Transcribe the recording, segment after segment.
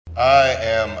I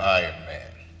am Iron Man.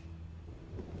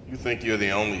 You think you're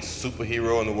the only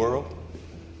superhero in the world?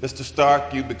 Mr.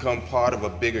 Stark, you become part of a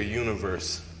bigger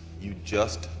universe. You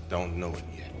just don't know it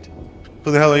yet.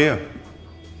 Who the hell are you?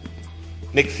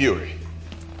 Nick Fury,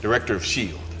 director of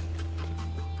S.H.I.E.L.D.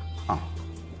 Oh.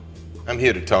 I'm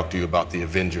here to talk to you about the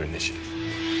Avenger Initiative.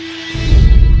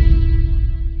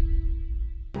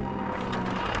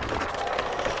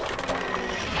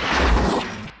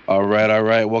 All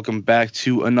right. Welcome back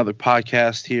to another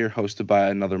podcast here, hosted by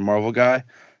another Marvel guy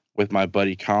with my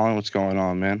buddy Colin. What's going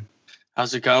on, man?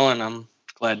 How's it going? I'm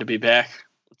glad to be back.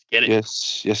 Let's get it.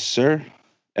 Yes, sir.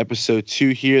 Episode 2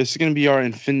 here. This is going to be our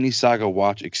Infinity Saga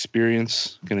watch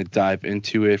experience. Going to dive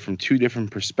into it from two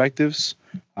different perspectives.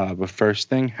 But first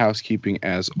thing, housekeeping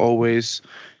as always.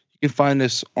 You can find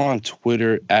us on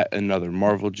Twitter at Another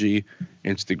Marvel G,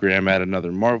 Instagram at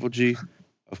Another Marvel G.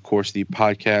 Of course, the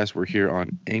podcast, we're here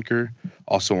on Anchor,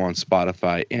 also on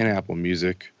Spotify and Apple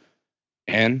Music.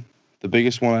 And the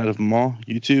biggest one out of them all,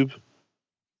 YouTube.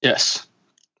 Yes.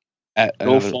 At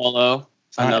Go follow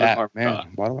Another Marvel.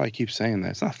 Man, why do I keep saying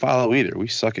that? It's not follow either. We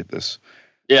suck at this.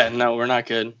 Yeah, no, we're not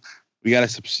good. You gotta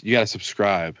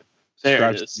subscribe. There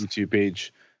Subscribe it is. to the YouTube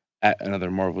page at Another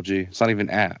Marvel G. It's not even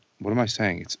at. What am I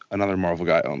saying? It's Another Marvel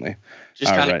Guy only.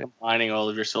 Just kind of combining all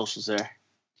of your socials there.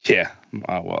 Yeah.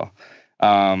 Well.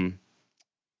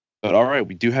 But all right,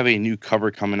 we do have a new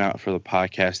cover coming out for the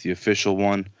podcast, the official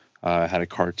one. Had a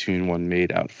cartoon one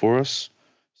made out for us.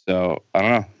 So I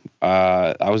don't know.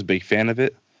 I was a big fan of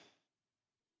it.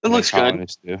 It looks good.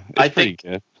 It's pretty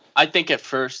good. I think at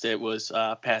first it was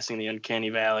passing the uncanny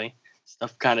valley.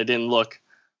 Stuff kind of didn't look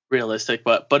realistic,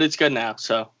 but it's good now.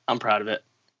 So I'm proud of it.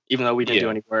 Even though we didn't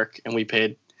do any work and we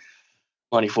paid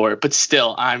money for it, but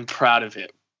still, I'm proud of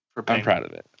it. I'm proud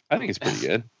of it. I think it's pretty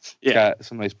good. Yeah. Got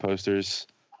some nice posters.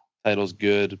 Title's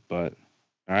good, but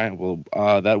all right. Well,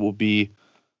 that will be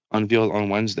unveiled on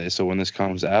Wednesday. So when this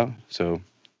comes out, so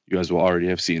you guys will already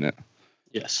have seen it.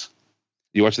 Yes.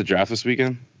 You watched the draft this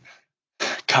weekend?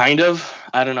 Kind of.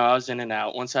 I don't know. I was in and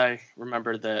out. Once I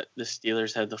remembered that the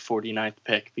Steelers had the 49th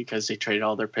pick because they traded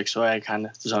all their picks away, I kind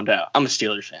of zoned out. I'm a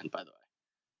Steelers fan, by the way.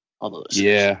 Although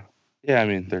yeah. I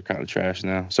mean, they're kind of trash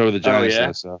now. So are the Giants,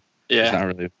 though, so there's not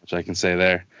really much I can say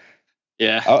there.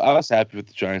 Yeah. I was happy with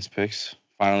the Giants picks.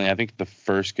 Finally, I think the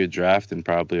first good draft in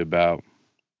probably about,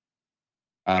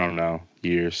 I don't know,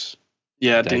 years.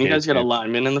 Yeah, didn't you guys get a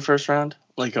lineman in the first round?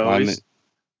 Like always?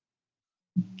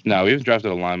 No, we haven't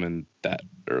drafted a lineman that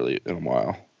early in a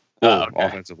while.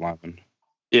 Offensive lineman.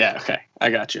 Yeah, okay. I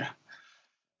got you.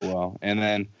 Well, and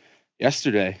then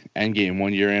yesterday, Endgame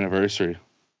 1 year anniversary.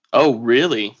 Oh,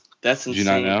 really? That's insane.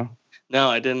 Did you not know? No,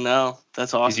 I didn't know.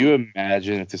 That's awesome. Could you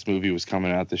imagine if this movie was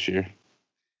coming out this year?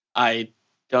 I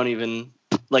don't even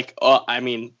I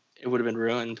mean, it would have been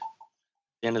ruined at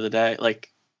the end of the day.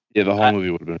 Yeah, the whole movie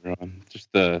would have been ruined.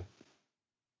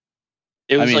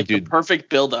 It was the perfect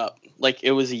build up.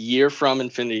 It was a year from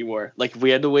Infinity War. If we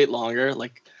had to wait longer,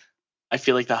 I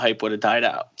feel like the hype would have died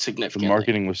out significantly. The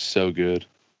marketing was so good.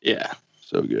 Yeah.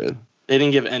 So good. They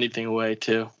didn't give anything away,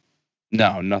 too.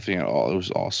 No, nothing at all. It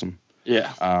was awesome.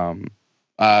 Yeah.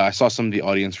 I saw some of the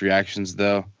audience reactions,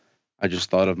 though. I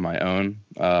just thought of my own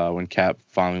when Cap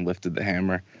finally lifted the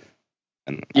hammer.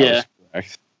 And yeah.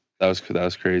 That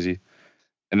was crazy.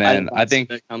 And then I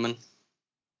think coming.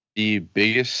 The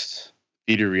biggest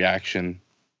theater reaction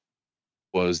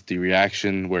was the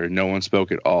reaction where no one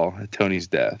spoke at all at Tony's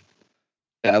death.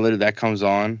 That comes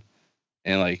on,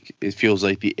 and it feels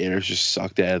like the air is just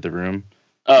sucked out of the room.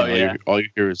 Oh, yeah. All you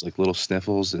hear is little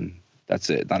sniffles, and that's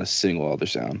it. Not a single other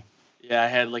sound. Yeah, I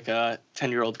had a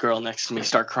 10-year-old girl next to me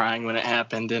start crying when it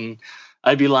happened, and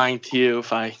I'd be lying to you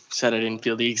if I said I didn't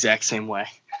feel the exact same way.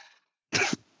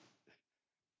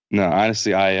 No,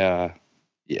 honestly,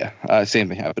 same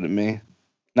thing happened to me.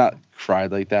 Not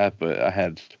cried like that, but I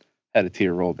had a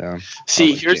tear roll down.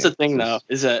 See, here's the thing, though,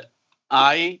 is that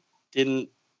I didn't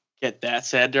get that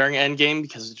sad during Endgame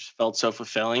because it just felt so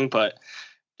fulfilling, but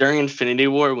during Infinity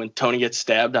War, when Tony gets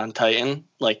stabbed on Titan,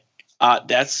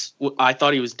 I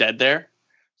thought he was dead there.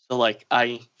 So,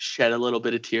 I shed a little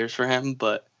bit of tears for him,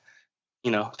 but,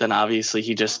 then obviously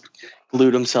he just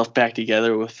glued himself back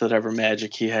together with whatever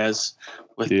magic he has.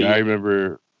 I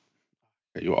remember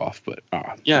cut you off, but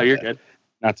yeah, you're good.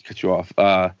 Not to cut you off.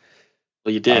 Well,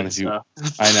 you did. So.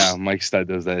 I know Mike Stud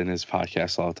does that in his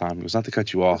podcast all the time. It was not to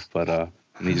cut you off, but and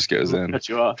he just goes in. Cut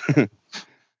you off.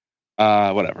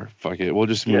 Whatever. Fuck it. We'll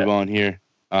just move on here.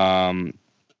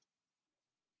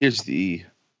 Here's the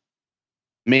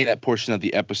main portion of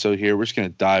the episode here. We're just gonna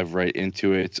dive right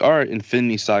into it. It's our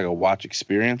Infinity Saga watch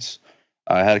experience.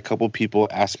 I had a couple people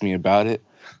ask me about it.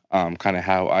 Kind of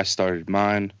how I started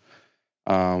mine.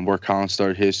 where Colin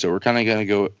started his. So we're kind of gonna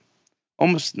go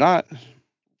almost not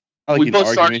like We an both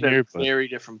started argument here, at but very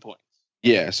different points.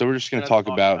 yeah. So we're just We're gonna gonna talk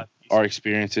talk about about these. our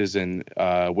experiences and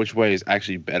which way is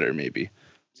actually better, maybe,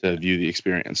 to view the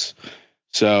experience.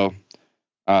 So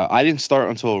I didn't start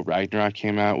until Ragnarok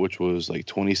came out, which was like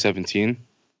 2017.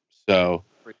 So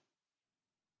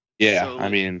yeah, So, I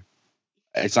like, mean,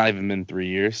 it's not even been 3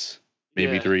 years,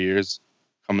 maybe yeah. 3 years,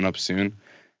 coming up soon. To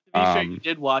be fair, you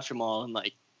did watch them all in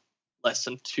like less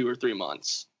than 2 or 3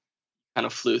 months. Kind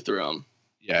of flew through them.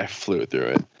 Yeah, I flew through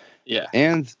it, Yeah.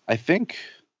 and I think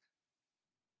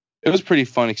it was a pretty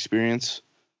fun experience.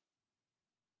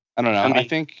 I don't know. I I mean,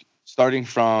 think starting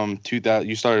from 2000,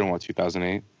 you started in what,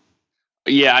 2008?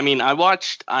 yeah. I mean, I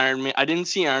watched Iron Man. I didn't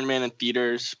see Iron Man in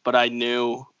theaters, but I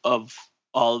knew of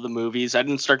all of the movies. I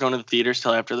didn't start going to the theaters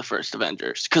till after the first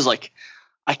Avengers, because like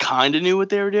I kind of knew what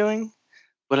they were doing,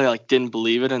 but I like didn't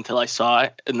believe it until I saw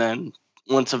it. And then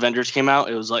once Avengers came out,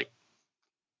 it was like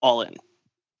all in.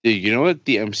 Dude, you know what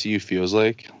the MCU feels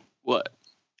like? What?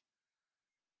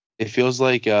 It feels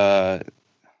like when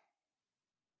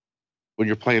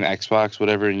you're playing Xbox,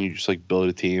 whatever, and you just like build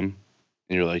a team,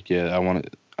 and you're like, yeah, I want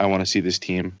to see this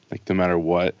team, like no matter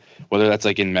what, whether that's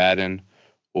like in Madden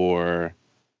or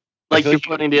I Like feel you're like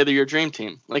putting together your dream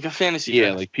team, like a fantasy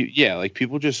yeah, draft. like like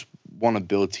people just want to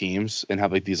build teams and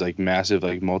have like these like massive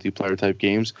like multiplayer type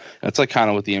games. That's like kind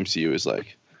of what the MCU is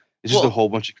like. It's just a Well, whole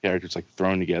bunch of characters like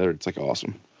thrown together. It's like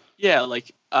awesome. yeah,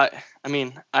 like I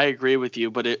mean, I agree with you,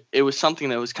 but it was something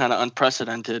that was kind of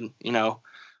unprecedented,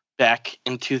 back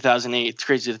in 2008. It's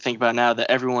crazy to think about now that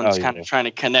Oh everyone's kind yeah. of trying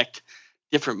to connect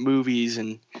different movies,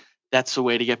 and that's the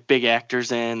way to get big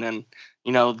actors in, and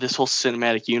this whole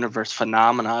cinematic universe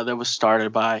phenomena that was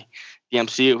started by the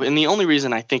MCU. And the only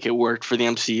reason I think it worked for the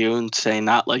MCU, and say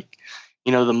not like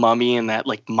the Mummy and that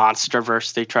like monster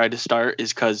verse they tried to start,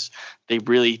 is because they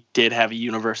really did have a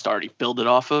universe to already build it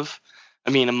off of. I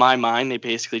mean, in my mind, they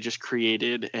basically just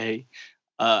created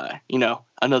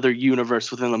another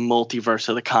universe within the multiverse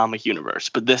of the comic universe,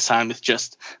 but this time it's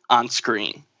just on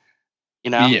screen.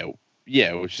 Yeah,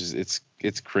 yeah, which is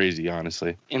it's crazy,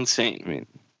 honestly. Insane. I mean,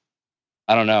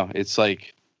 I don't know. It's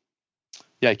like,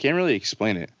 yeah, I can't really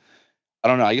explain it. I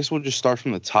don't know. I guess we'll just start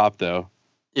from the top though.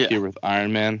 Yeah. Here with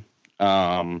Iron Man.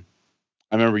 I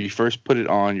remember you first put it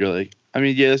on. You're like, I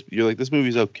mean, yeah, you're like, this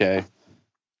movie's okay.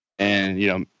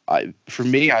 And for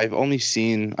me, I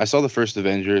saw the first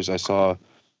Avengers. I saw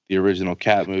the original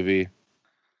Cat movie.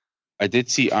 I did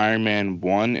see Iron Man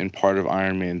 1 and part of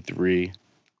Iron Man 3.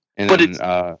 And But then, it's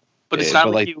not but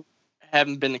like like, you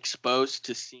haven't been exposed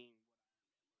to seeing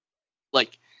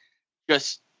like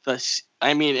just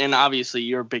I mean, and obviously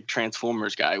you're a big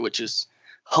Transformers guy, which is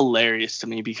hilarious to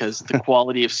me because the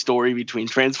quality of story between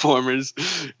Transformers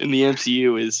and the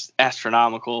MCU is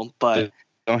astronomical. But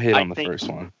don't hate I on the think first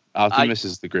one. I Optimus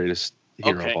is the greatest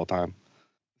hero of okay. all time.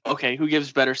 Okay, who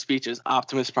gives better speeches,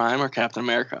 Optimus Prime or Captain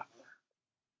America?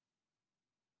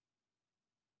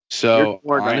 You're So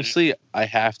torn right honestly, I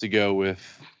have to go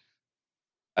with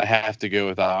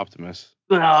Optimus.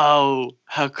 now. No,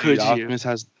 how Dude, could you?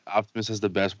 Optimus has the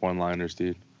best one-liners,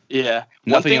 dude. Yeah.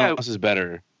 Nothing else is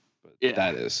better, but Yeah.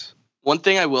 that is. One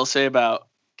thing I will say about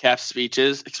Cap's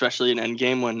speeches, especially in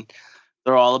Endgame when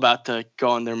they're all about to go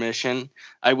on their mission,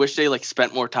 I wish they like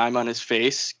spent more time on his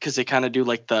face, because they kind of do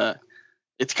like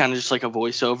it's kind of just like a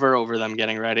voiceover over them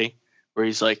getting ready, where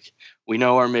he's like, "We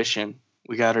know our mission,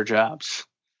 we got our jobs,"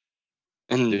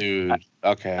 and Dude,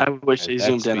 okay. I wish they That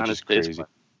zoomed in on speech his is face. crazy. But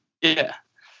yeah.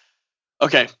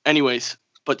 Okay. Anyways,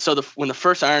 but so when the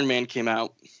first Iron Man came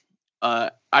out,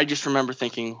 I just remember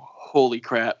thinking, "Holy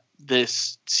crap,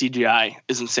 this CGI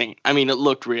is insane." I mean, it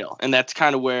looked real, and that's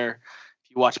kind of where, if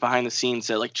you watch behind the scenes,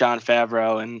 that like John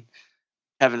Favreau and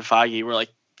Kevin Feige were like,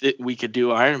 "We could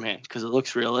do Iron Man because it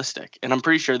looks realistic." And I'm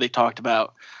pretty sure they talked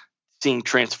about seeing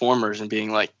Transformers and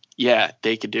being like, "Yeah,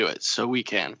 they could do it, so we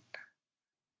can."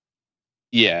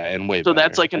 Yeah, and way So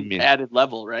that's better. like I an mean, added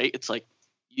level, right? It's like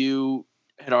you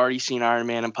had already seen Iron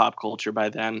Man in pop culture by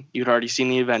then. You'd already seen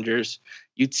the Avengers.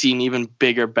 You'd seen even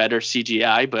bigger, better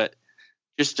CGI. But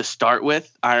just to start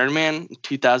with, Iron Man in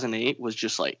 2008 was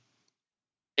just like,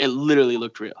 it literally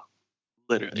looked real.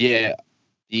 Literally. yeah,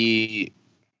 the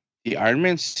the Iron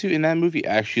Man suit in that movie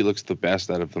actually looks the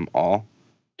best out of them all.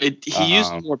 He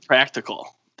used Um, more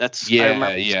practical. I yeah,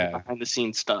 remember seeing yeah. behind the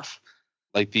scenes stuff.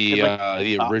 Like He had, like,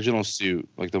 the original suit,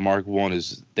 like the Mark One,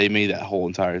 is they made that whole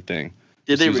entire thing.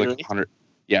 The did they suit was like really? 100.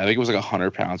 Yeah, I think it was like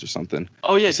 100 pounds or something.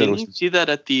 Oh yeah, They said it didn't was. you see that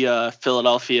at the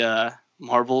Philadelphia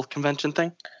Marvel convention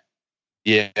thing?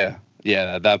 Yeah,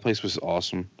 yeah. That place was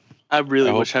awesome. I I really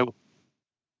hope, wish I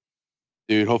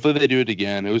Dude, hopefully they do it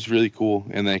again. It was really cool,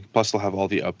 and then plus they'll have all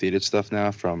the updated stuff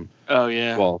now from. Oh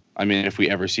yeah. Well, I mean, if we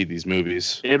ever see these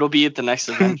movies. It'll be at the next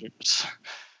Avengers.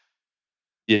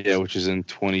 Yeah, which is in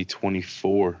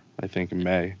 2024, I think, in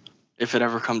May. If it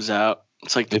ever comes out.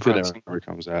 It's like If it depressing. ever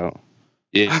comes out.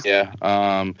 Yeah.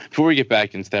 Before we get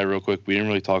back into that real quick, we didn't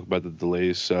really talk about the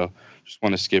delays, so just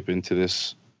want to skip into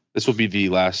this. This will be the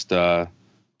last dumb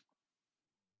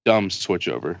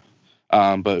switchover.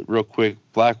 But real quick,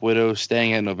 Black Widow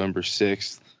staying at November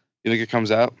 6th. You think it comes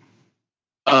out?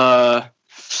 I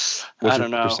What's don't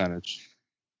your know. percentage?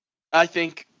 I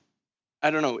think I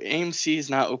don't know. AMC is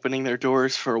not opening their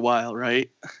doors for a while, right?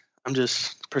 I'm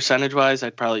just percentage wise,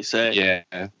 I'd probably say Yeah.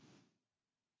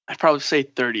 I'd probably say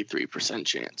 33%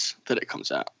 chance that it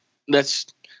comes out. That's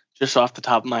just off the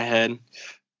top of my head.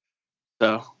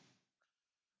 So,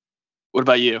 what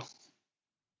about you?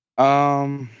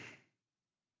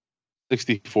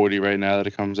 60-40 right now that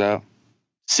it comes out.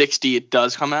 60 it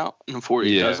does come out and 40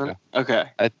 Yeah. doesn't. Okay.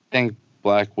 I think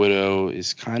Black Widow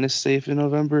is kind of safe in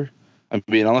November. I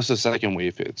mean, unless a second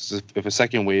wave hits. If a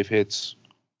second wave hits,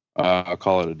 I'll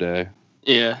call it a day.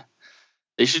 Yeah.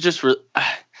 They should just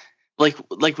like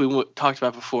we talked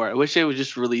about before. I wish they would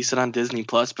just release it on Disney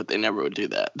Plus, but they never would do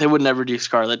that. They would never do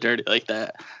Scarlet dirty like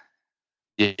that.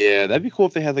 Yeah, that'd be cool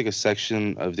if they had like a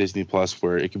section of Disney Plus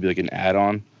where it could be like an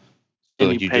add-on. So And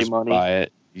like you you pay just money. buy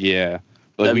it. Yeah.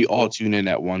 Like That'd we be all cool. tune in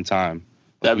at one time.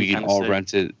 Like That'd we be can kinda all sick.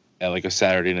 rent it at like a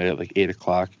Saturday night at like 8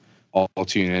 o'clock. All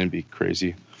tune in and be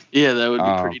crazy. Yeah, that would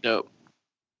be pretty dope.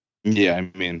 Yeah, I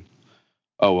mean,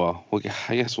 oh well,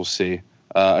 I guess we'll see.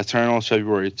 Eternals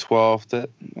February 12th.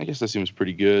 I guess that seems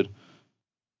pretty good.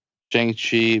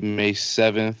 Shang-Chi May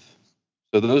 7th.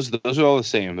 So those are all the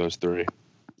same, those three.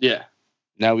 Yeah.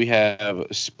 Now we have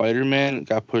Spider-Man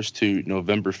got pushed to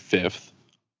November 5th,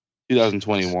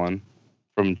 2021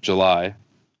 from July. So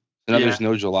now Yeah. there's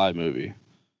no July movie.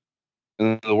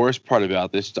 And the worst part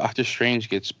about this, Doctor Strange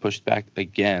gets pushed back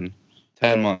again.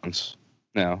 10 months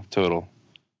now total.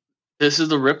 This is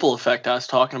the ripple effect I was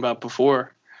talking about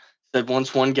before. That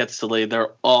once one gets delayed,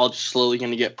 they're all just slowly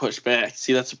going to get pushed back.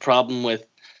 See, that's the problem with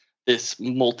this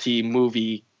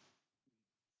multi-movie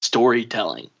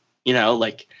storytelling. You know,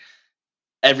 like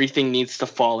everything needs to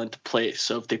fall into place.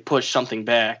 So if they push something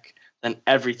back, then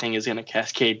everything is going to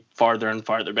cascade farther and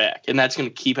farther back. And that's going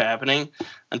to keep happening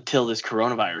until this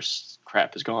coronavirus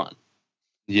crap is gone.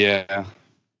 Yeah.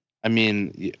 I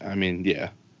mean, yeah.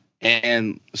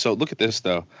 And so look at this,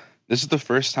 though. This is the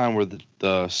first time where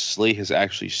the slate has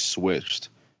actually switched.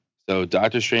 So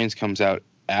Doctor Strange comes out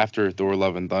after Thor: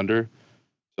 Love and Thunder.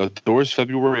 So Thor's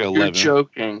February 11th. You're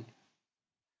joking.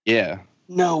 Yeah.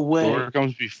 No way. Thor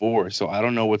comes before, so I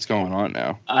don't know what's going on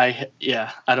now. I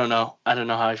don't know. I don't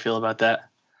know how I feel about that.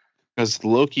 Because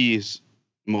Loki's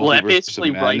that Multiverse basically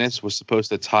of Madness was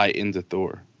supposed to tie into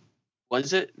Thor.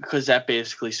 Was it? Because that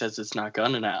basically says it's not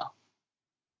gonna now.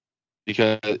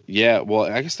 Because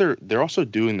well, I guess they're also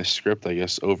doing the script, I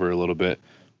guess, over a little bit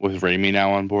with Raimi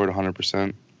now on board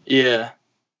 100%. Yeah.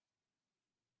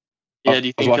 Yeah, do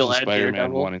you think I was he'll watching add Spider-Man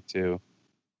Daredevil? 1 and 2.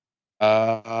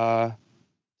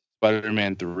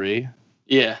 Spider-Man 3?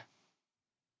 Yeah.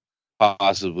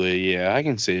 Possibly, yeah. I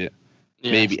can see it.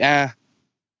 Yeah. Maybe. I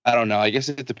don't know. I guess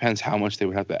it depends how much they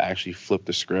would have to actually flip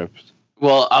the script.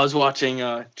 Well, I was watching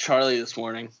Charlie this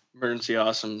morning, Emergency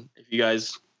Awesome. If you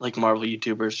guys like Marvel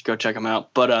YouTubers, go check him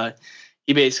out. But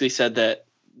he basically said that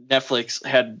Netflix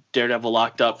had Daredevil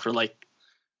locked up for like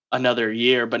another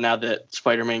year, but now that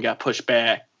Spider-Man got pushed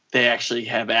back, they actually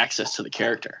have access to the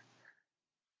character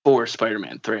for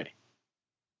Spider-Man 3.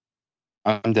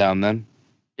 I'm down then.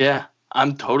 Yeah,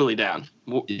 I'm totally down.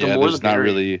 Yeah, there's not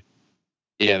really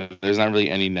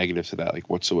any negative to that,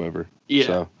 like, whatsoever. Yeah.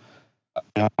 So,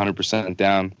 100%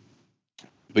 down.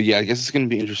 But yeah, I guess it's going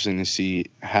to be interesting to see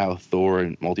how Thor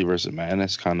and Multiverse of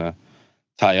Madness kind of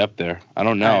tie up there. I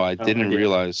don't know. I didn't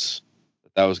realize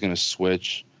that was going to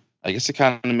switch. I guess it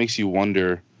kind of makes you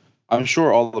wonder. I'm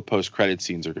sure all the post-credit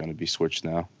scenes are going to be switched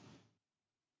now.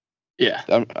 Yeah.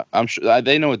 I'm sure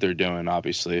they know what they're doing,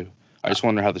 obviously. I just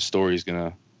wonder how the story is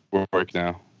going to work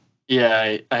now.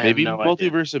 Yeah, I Maybe have no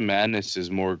Multiverse idea. of Madness is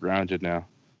more grounded now.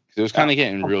 'Cause it was kind of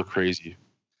getting real crazy.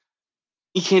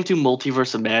 You can't do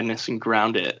Multiverse of Madness and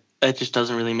ground it. That just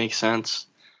doesn't really make sense.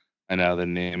 I know the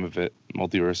name of it,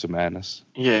 Multiverse of Madness.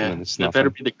 Yeah, And then it's that better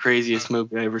nothing. be the craziest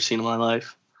movie I've ever seen in my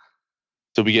life.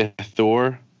 So we get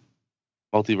Thor,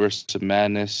 Multiverse of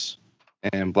Madness,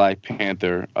 and Black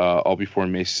Panther all before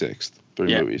May 6th.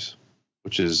 3 movies,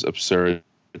 which is absurd.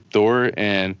 Thor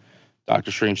and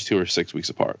Doctor Strange 2 are 6 weeks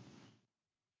apart.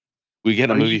 We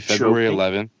get a movie February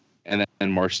 11th and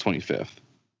then March 25th.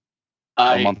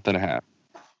 A month and a half.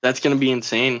 That's gonna be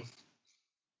insane.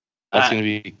 That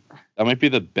might be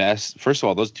the best. First of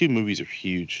all, those two movies are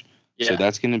huge. Yeah. So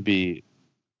that's gonna be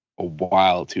a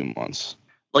wild 2 months.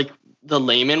 Like the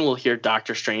layman will hear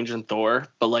Doctor Strange and Thor,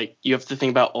 but like you have to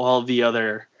think about all the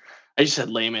other. I just said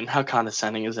layman. How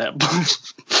condescending is that?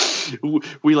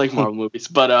 We like Marvel movies,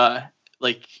 but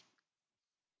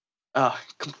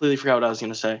completely forgot what I was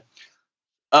gonna say.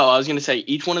 Oh, I was gonna say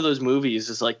each one of those movies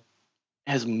is like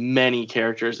has many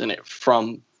characters in it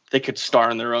from they could star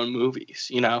in their own movies.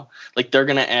 You know, like they're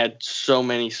gonna add so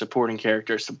many supporting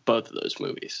characters to both of those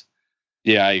movies.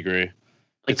 Yeah, I agree. Like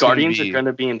It's Guardians are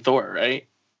gonna be in Thor, right?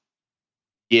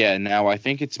 Yeah, now I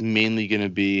think it's mainly gonna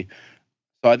be.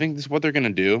 So I think this is what they're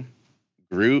gonna do.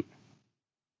 Groot,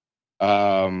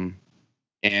 and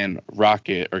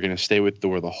Rocket are gonna stay with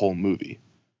Thor the whole movie.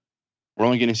 We're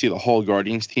only gonna see the whole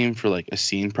Guardians team for like a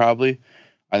scene, probably.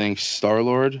 I think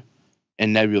Star-Lord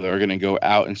and Nebula are gonna go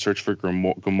out and search for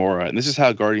Gamora, and this is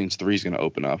how Guardians 3 is gonna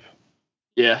open up.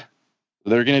 Yeah.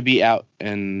 They're gonna be out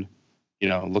and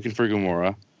looking for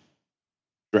Gamora.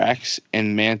 Drax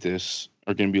and Mantis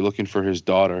are gonna be looking for his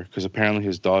daughter because apparently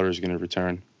his daughter is gonna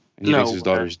return, and he thinks his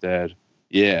daughter's dead.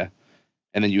 Yeah.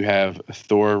 And then you have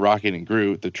Thor, Rocket, and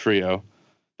Groot, the trio.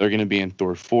 They're going to be in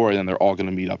Thor 4, and then they're all going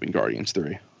to meet up in Guardians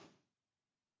 3.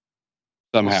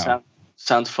 Somehow. Well,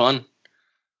 sounds fun.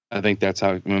 I think that's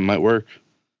how it might work.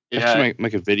 Yeah. I should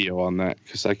make a video on that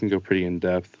because I can go pretty in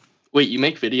depth. Wait, you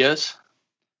make videos?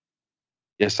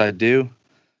 Yes, I do.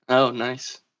 Oh,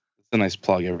 nice. It's a nice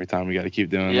plug every time. We got to keep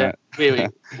doing that.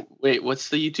 Wait. What's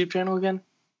the YouTube channel again?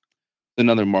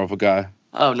 Another Marvel guy.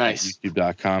 Oh, nice.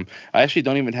 YouTube.com. I actually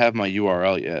don't even have my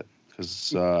URL yet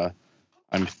because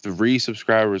I'm 3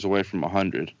 subscribers away from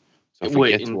 100. So if we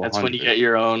get to 100, that's when you get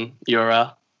your own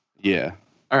URL? Yeah.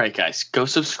 All right, guys, go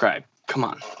subscribe. Come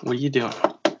on. What are you doing?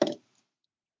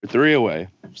 We're 3 away,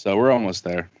 so we're almost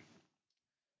there.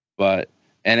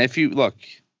 And if you want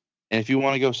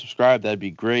to go subscribe, that'd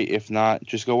be great. If not,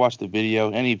 just go watch the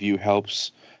video. Any view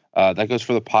helps. That goes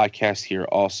for the podcast here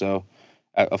also.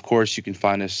 Of course, you can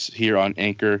find us here on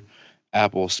Anchor,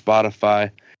 Apple,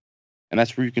 Spotify, and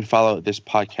that's where you can follow this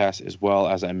podcast as well,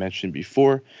 as I mentioned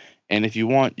before. And if you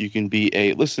want, you can be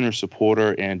a listener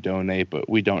supporter and donate, but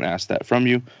we don't ask that from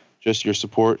you, just your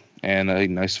support and a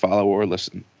nice follow or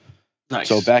listen. Nice.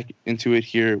 So back into it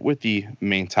here with the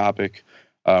main topic.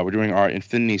 We're doing our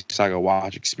Infinity Saga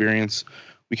watch experience.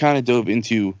 We kind of dove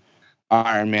into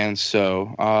Iron Man,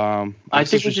 so I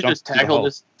think we should just tackle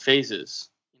this phases.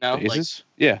 Phases?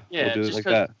 Yeah, yeah, we'll do it like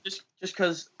that. Just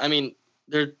because, I mean,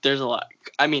 there's a lot.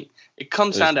 I mean, it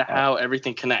comes down to how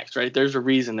everything connects, right? There's a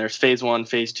reason. There's phase 1,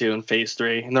 phase 2, and phase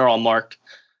 3, and they're all marked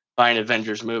by an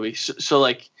Avengers movie. So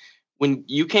like, when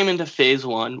you came into phase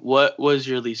 1, what was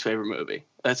your least favorite movie?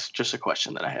 That's just a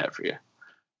question that I have for you.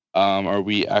 Are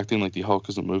we acting like the Hulk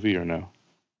is a movie or no?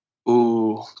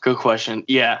 Ooh, good question.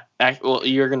 Yeah. Well,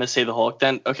 you're gonna say the Hulk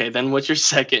then? Okay, then what's your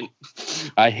second?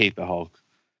 I hate the Hulk.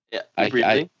 Yeah,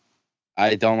 really?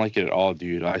 I don't like it at all,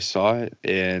 dude. I saw it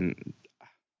and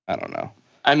I don't know.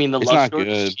 I mean, it's love story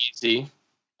is cheesy.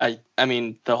 I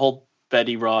mean, the whole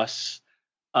Betty Ross.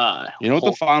 You know what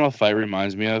the final fight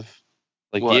reminds me of?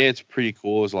 Like, what? Yeah, it's pretty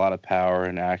cool. There's a lot of power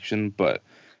and action, but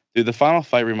dude, the final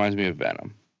fight reminds me of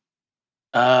Venom.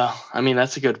 I mean,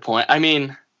 that's a good point. I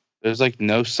mean, there's like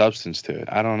no substance to it.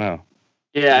 I don't know.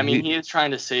 Yeah, I mean, he is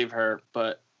trying to save her,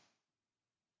 but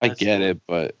I get it,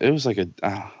 but it was like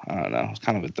I don't know. It's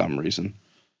kind of a dumb reason.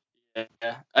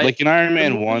 Yeah. Like in Iron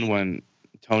Man 1 when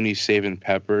Tony's saving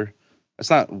Pepper, that's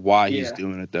not why he's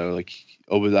doing it though. Like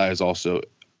Obadiah is also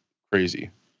crazy.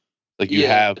 Like you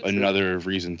have another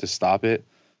reason to stop it.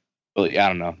 But like, I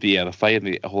don't know. But yeah, the fight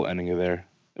and the whole ending of there,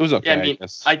 it was okay. Yeah, I mean,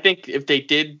 I think if they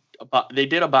did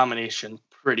Abomination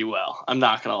pretty well. I'm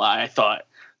not gonna lie. I thought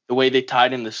the way they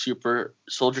tied in the super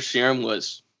soldier serum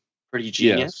was pretty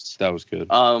genius. Yes, that was good.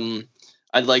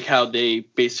 I like how they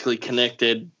basically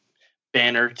connected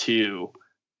Banner to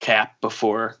Cap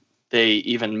before they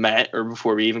even met or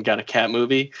before we even got a Cap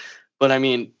movie. But I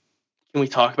mean, can we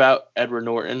talk about Edward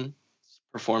Norton's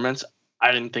performance?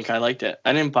 I didn't think I liked it.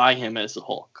 I didn't buy him as the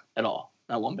Hulk at all.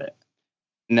 Not one bit.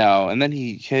 No, and then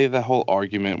he had that whole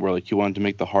argument where like he wanted to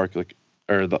make the Hulk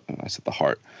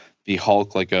the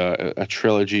Hulk like a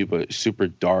trilogy, but super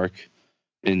dark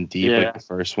and deep like the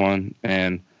first one.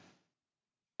 And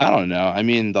I don't know. I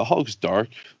mean, the Hulk's dark,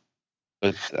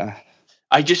 but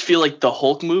I just feel like the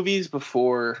Hulk movies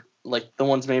before, like the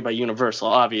ones made by Universal,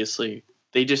 obviously,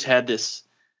 they just had this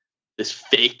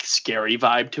fake scary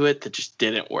vibe to it that just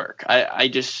didn't work. I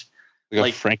just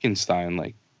like Frankenstein,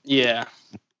 like yeah,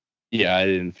 I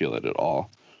didn't feel it at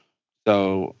all.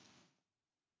 So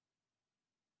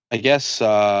I guess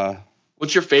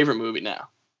What's your favorite movie now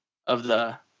of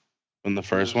the? from the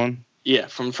first one. Yeah,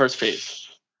 from the first phase.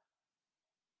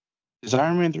 Is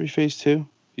Iron Man 3 phase 2?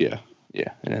 Yeah.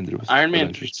 Yeah. It ended with Iron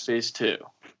Man 3 Avengers. phase 2.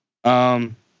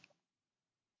 I'd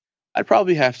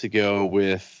probably have to go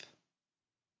with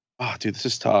oh dude, this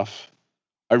is tough.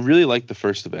 I really like the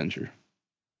first Avenger.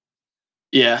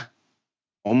 Yeah.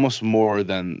 Almost more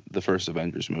than the first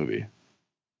Avengers movie.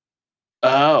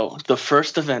 Oh, the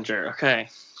first Avenger. Okay.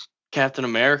 Captain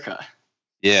America.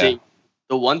 Yeah. See,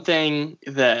 the one thing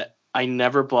that I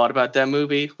never bought about that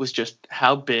movie was just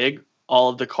how big all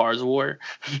of the cars were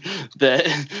that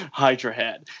Hydra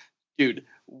had. Dude,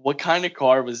 what kind of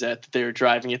car was that they were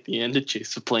driving at the end to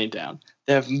chase the plane down?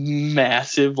 They have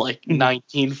massive, like,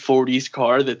 1940s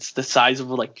car that's the size of,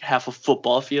 like, half a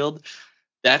football field.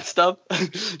 That stuff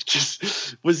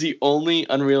just was the only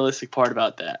unrealistic part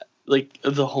about that, like,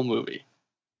 of the whole movie.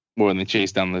 More when they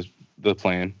chase down the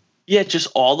plane. Yeah, just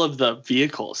all of the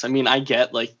vehicles. I mean, I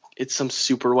get like it's some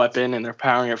super weapon and they're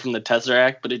powering it from the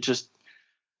Tesseract, but it just,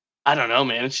 I don't know,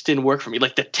 man. It just didn't work for me.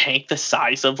 Like the tank, the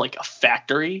size of like a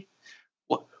factory.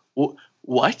 What?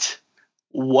 What?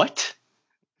 What?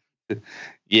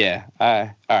 Yeah. All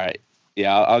right.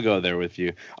 Yeah, I'll go there with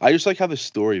you. I just like how the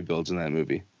story builds in that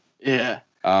movie. Yeah.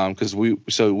 Because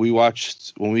we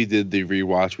watched when we did the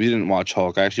rewatch. We didn't watch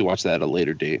Hulk. I actually watched that at a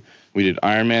later date. We did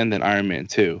Iron Man, then Iron Man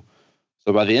 2.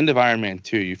 So by the end of Iron Man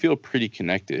 2, you feel pretty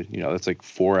connected. You know, that's like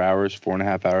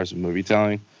 4.5 hours of movie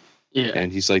telling. Yeah.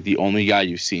 And he's like the only guy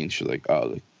you've seen. She's like, oh,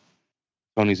 like,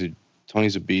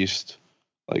 Tony's a beast.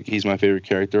 Like he's my favorite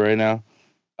character right now.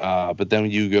 But then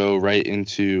you go right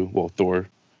into Thor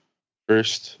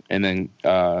first, and then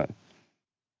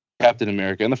Captain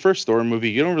America. In the first Thor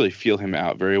movie, you don't really feel him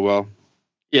out very well.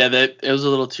 Yeah, that it was a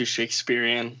little too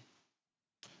Shakespearean.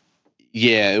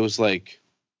 Yeah, it was like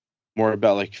more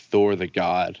about like Thor the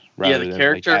god rather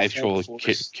than like actual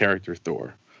character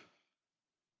Thor.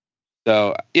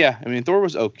 So yeah, I mean Thor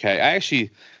was okay.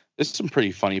 There's some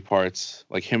pretty funny parts,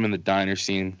 like him in the diner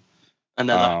scene.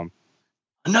 Another.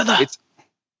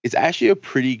 It's actually a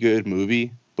pretty good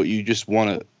movie, but you just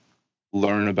want to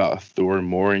learn about Thor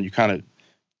more, and you kind of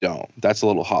don't. That's a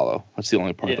little hollow. That's the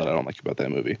only part that I don't like about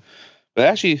that movie. But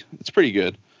actually, it's pretty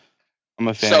good. I'm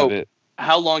a fan of it.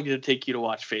 How long did it take you to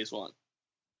watch Phase 1?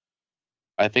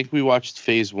 I think we watched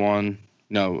Phase 1.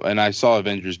 No, and I saw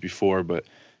Avengers before, but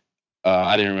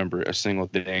I didn't remember a single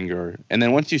thing. And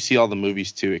then once you see all the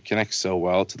movies too, it connects so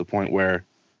well to the point where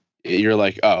you're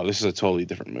like, oh, this is a totally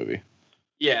different movie.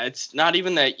 Yeah, it's not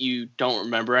even that you don't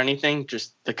remember anything,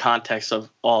 just the context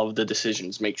of all of the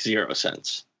decisions makes zero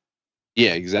sense.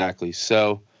 Yeah, exactly.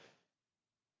 So,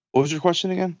 what was your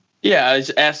question again? Yeah, I was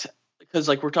asked because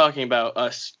like we're talking about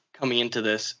us coming into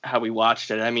this, how we watched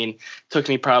it. I mean, it took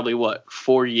me probably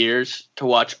 4 years to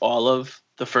watch all of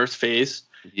the first phase.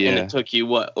 Yeah. And it took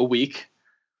you a week?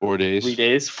 4 days. 3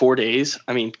 days? 4 days?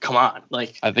 I mean, come on.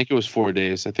 Like I think it was 4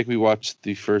 days. I think we watched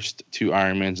the first 2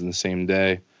 Iron Mans in the same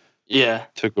day. Yeah.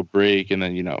 Took a break and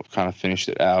then, kind of finished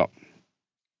it out.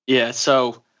 Yeah,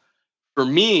 so for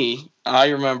me, I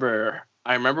remember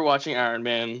watching Iron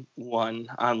Man 1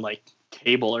 on like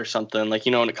cable or something, like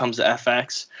when it comes to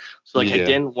FX. So like I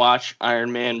didn't watch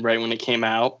Iron Man right when it came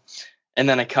out. And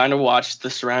then I kind of watched the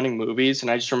surrounding movies,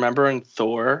 and I just remember in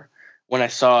Thor when I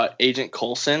saw Agent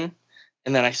Coulson,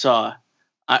 and then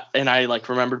I like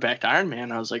remembered back to Iron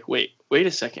Man. I was like, wait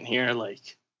a second here,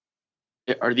 like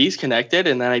are these connected?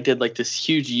 And then I did like this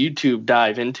huge YouTube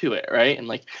dive into it, right? And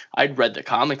like I'd read the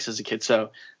comics as a kid,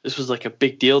 so this was like a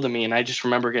big deal to me, and I just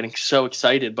remember getting so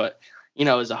excited. But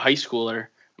as a high schooler,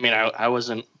 I mean, I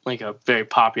wasn't like a very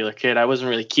popular kid. I wasn't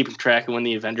really keeping track of when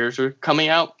the Avengers were coming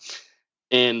out.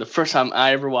 And the first time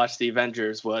I ever watched the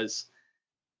Avengers was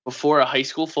before a high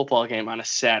school football game on a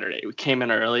Saturday. We came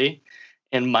in early,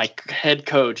 and my head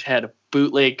coach had a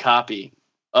bootleg copy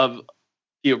of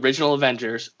the original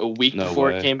Avengers a week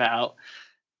before it came out,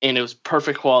 and it was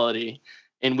perfect quality.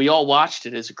 And we all watched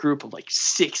it as a group of like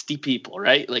 60 people,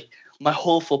 right? Like my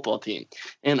whole football team.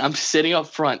 And I'm sitting up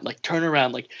front, like turn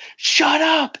around, like, shut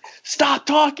up, stop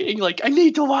talking. Like, I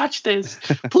need to watch this.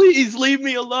 Please leave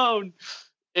me alone.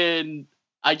 And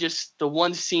the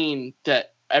one scene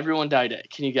that everyone died at,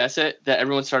 can you guess it? That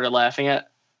everyone started laughing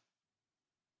at?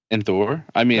 In Thor?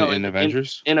 I mean, in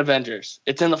Avengers? In Avengers.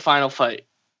 It's in the final fight.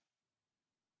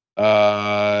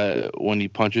 When he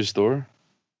punches Thor?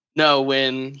 No,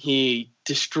 when he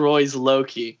destroys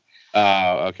Loki.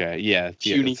 Oh, okay. Yeah.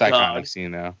 It's that kind of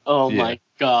scene now. Oh my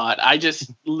God. I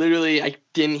just literally I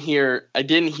didn't hear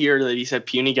that he said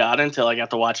puny God until I got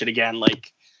to watch it again,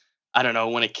 like I don't know,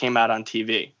 when it came out on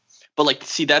TV. But like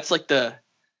see, that's like the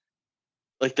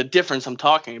like the difference I'm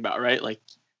talking about, right? Like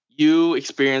you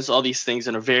experienced all these things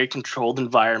in a very controlled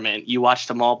environment. You watched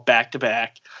them all back to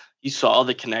back. You saw all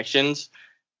the connections.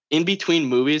 In between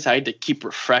movies, I had to keep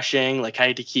refreshing. Like I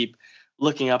had to keep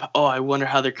looking up. Oh, I wonder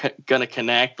how they're gonna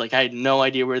connect. Like I had no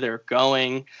idea where they're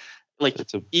going. Like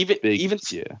That's a even big even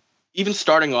yeah. even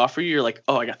starting off for you, you're like,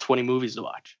 oh, I got 20 movies to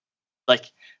watch.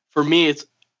 Like for me,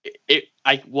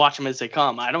 I watch them as they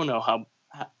come. I don't know how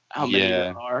many there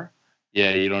Yeah. are.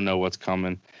 Yeah, you don't know what's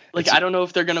coming. Like I don't know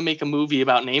if they're gonna make a movie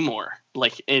about Namor.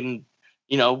 Like in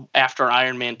after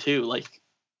Iron Man 2. Like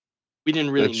we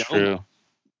didn't really That's know. true.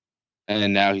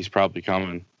 And now he's probably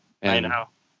coming. I And know.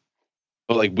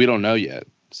 but like we don't know yet.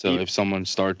 So Yeah. if someone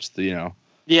starts the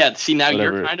Yeah. See, now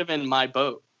whatever. you're kind of in my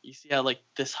boat. You see how like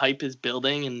this hype is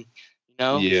building, and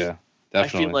Yeah,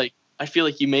 definitely. I feel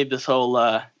like you made this whole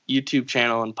YouTube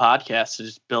channel and podcast to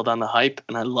just build on the hype,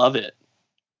 and I love it.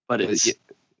 But it's Yeah,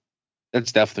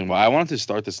 that's definitely why I wanted to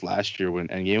start this last year when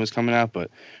Endgame was coming out,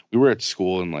 but we were at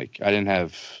school and like I didn't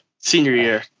have senior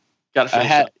year. Got to I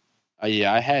finish had up.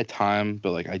 I had time,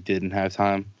 but like I didn't have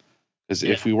time because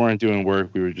Yeah. if we weren't doing work,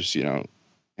 we were just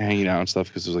hanging out and stuff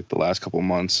because it was like the last couple of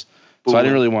months. So I Ooh.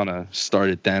 didn't really want to start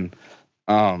it then.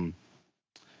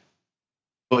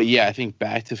 But yeah, I think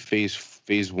back to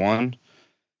phase one,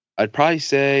 I'd probably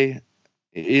say,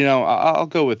 I'll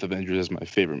go with Avengers as my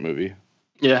favorite movie.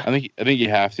 Yeah. I think you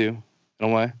have to in a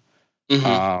way.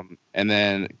 Mm-hmm. And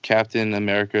then Captain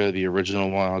America, the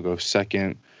original one, I'll go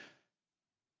second.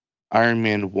 Iron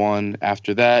Man 1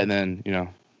 after that, and then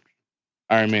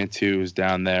Iron Man 2 is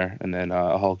down there, and then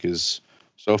Hulk is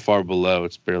so far below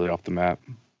it's barely off the map.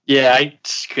 Yeah, I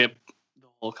skipped the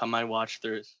whole time I watched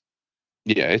through.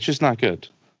 Yeah, it's just not good.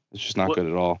 It's just not good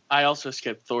at all. I also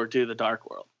skipped Thor 2: The Dark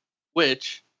World,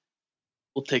 which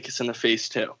will take us into phase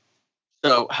 2.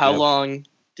 So how long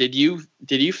did you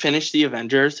finish the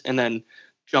Avengers and then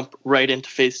jump right into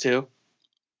phase 2?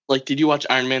 Like, did you watch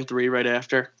Iron Man 3 right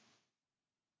after?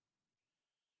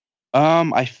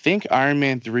 I think Iron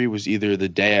Man 3 was either the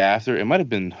day after. It might have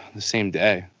been the same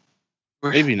day.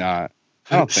 Maybe not.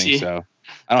 I don't think so.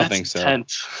 I don't think so.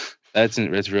 Intense. That's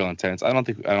real intense. I don't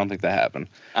think that happened.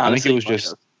 Honestly, I think it was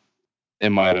just it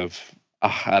might have.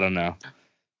 I don't know.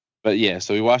 But yeah,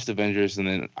 so we watched Avengers and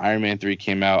then Iron Man 3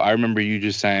 came out. I remember you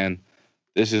just saying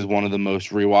this is one of the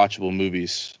most rewatchable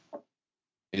movies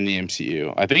in the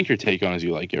MCU. I think your take on it is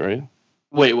you like it, right?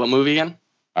 Wait, what movie again?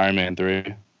 Iron Man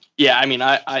 3. Yeah, I mean,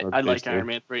 I like Iron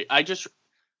Man 3.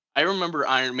 I remember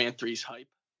Iron Man 3's hype.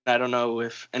 I don't know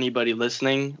if anybody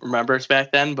listening remembers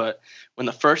back then, but when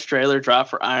the first trailer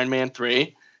dropped for Iron Man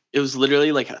 3, it was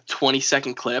literally like a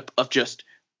 20-second clip of just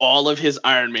all of his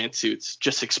Iron Man suits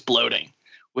just exploding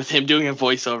with him doing a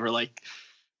voiceover like,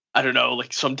 I don't know,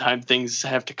 like sometime things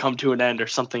have to come to an end or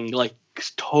something like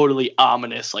totally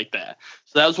ominous like that.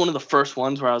 So that was one of the first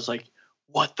ones where I was like,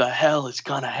 what the hell is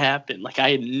going to happen? Like I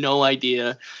had no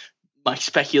idea. My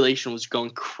speculation was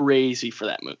going crazy for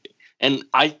that movie. And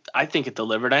I think it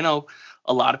delivered. I know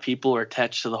a lot of people are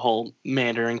attached to the whole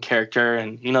Mandarin character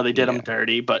and, they did him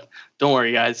dirty. But don't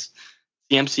worry, guys.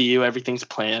 The MCU, everything's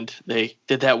planned. They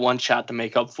did that one shot to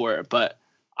make up for it. But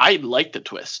I liked the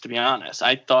twist, to be honest.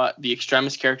 I thought the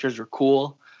Extremis characters were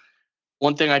cool.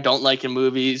 One thing I don't like in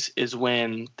movies is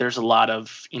when there's a lot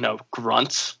of,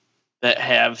 grunts that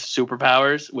have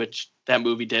superpowers, which that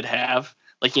movie did have.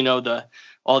 Like,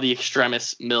 all the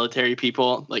Extremis military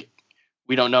people, like,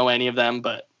 we don't know any of them,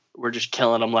 but we're just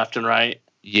killing them left and right.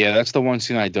 Yeah, that's the one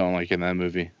scene I don't like in that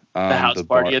movie. The house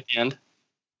party at the end.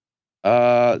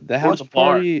 The house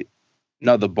party.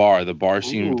 No, the bar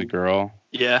scene with the girl.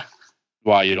 Yeah.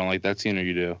 Why, you don't like that scene, or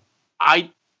you do?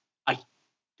 I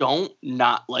don't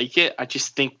not like it. I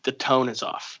just think the tone is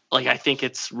off. Like I think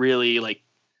it's really like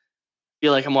I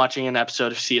feel like I'm watching an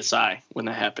episode of CSI when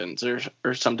that happens,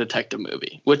 or some detective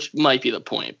movie, which might be the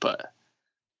point, but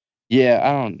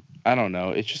yeah, I don't know.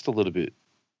 It's just a little bit.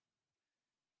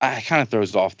 It kind of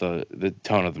throws off the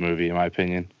tone of the movie, in my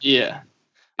opinion. Yeah,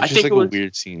 it's just like a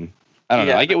weird scene. I don't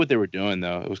know. I get what they were doing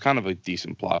though. It was kind of a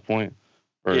decent plot point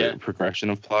or progression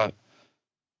of plot.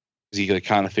 Because he like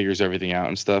kind of figures everything out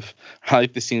and stuff. I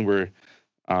like the scene where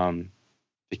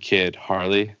the kid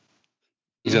Harley,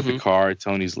 he's at the car,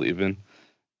 Tony's leaving,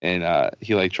 and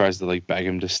he like tries to like beg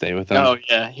him to stay with him. Oh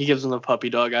yeah, he gives him the puppy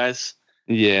dog eyes.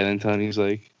 Yeah, and then Tony's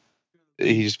like,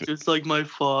 he's just like my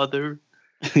father.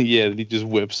 Yeah, he just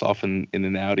whips off in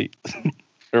an Audi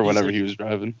or whatever he was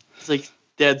driving. It's like,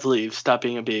 Dad's leave, stop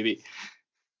being a baby.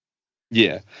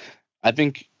 Yeah, I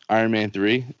think Iron Man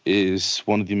 3 is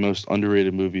one of the most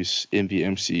underrated movies in the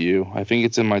MCU. I think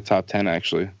it's in my top 10,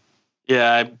 actually.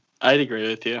 Yeah, I'd agree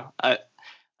with you. I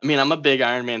mean, I'm a big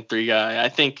Iron Man 3 guy. I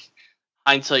think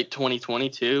hindsight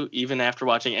 2022, even after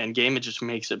watching Endgame, it just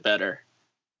makes it better.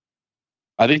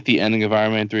 I think the ending of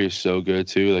Iron Man 3 is so good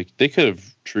too. Like they could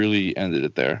have truly ended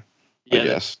it there. I Yeah,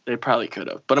 guess. they probably could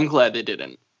have, but I'm glad they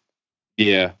didn't.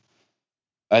 Yeah.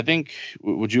 I think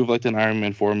would you have liked an Iron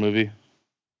Man 4 movie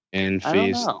in I don't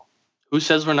phase? know. Who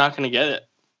says we're not going to get it?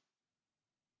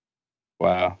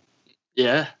 Wow.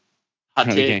 Yeah. Hot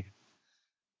We take. can't-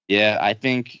 Yeah, I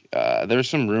think there's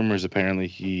some rumors apparently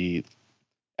he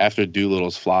after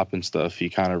Doolittle's flop and stuff, he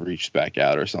kind of reached back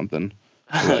out or something.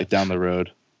 Like down the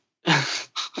road.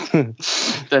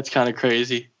 That's kind of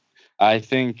crazy. I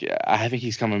think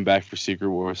he's coming back for Secret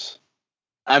Wars.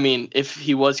 I mean, if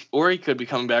he was, or he could be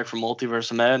coming back from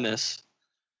Multiverse of Madness.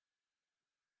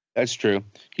 That's true.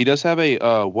 He does have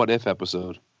a what if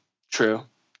episode. True.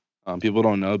 People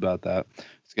don't know about that.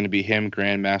 It's going to be him,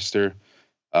 Grandmaster,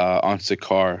 on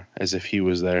Sakaar as if he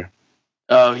was there.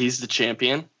 Oh, he's the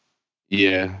champion.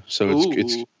 Yeah. So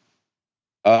it's Ooh.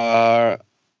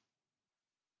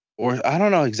 or I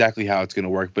don't know exactly how it's going to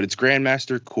work, but it's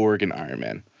Grandmaster, Korg, and Iron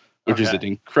Man, which is Okay. an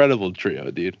incredible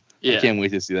trio, dude. Yeah, I can't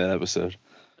wait to see that episode.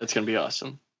 that's gonna be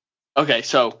awesome. Okay,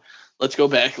 so let's go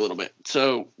back a little bit.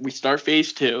 So we start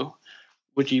phase 2.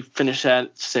 Would you finish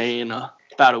that, say, in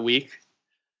about a week?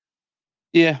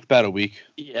 Yeah, about a week.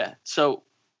 Yeah. So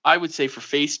I would say for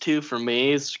phase 2 for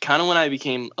me is kind of when I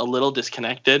became a little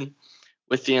disconnected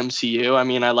with the MCU. I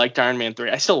mean, I liked Iron Man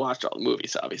 3. I still watched all the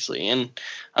movies, obviously, and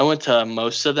I went to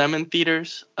most of them in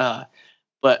theaters.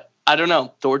 But I don't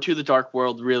know. Thor 2: The Dark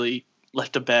World really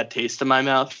left a bad taste in my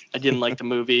mouth. I didn't like the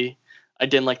movie. I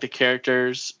didn't like the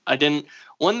characters.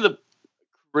 One of the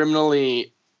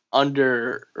criminally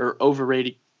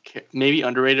overrated, maybe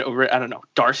underrated, I don't know.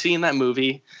 Darcy in that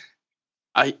movie.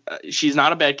 She's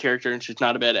not a bad character and she's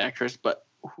not a bad actress, but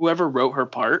whoever wrote her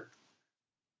part,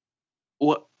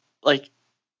 what like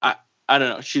I don't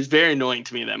know. She's very annoying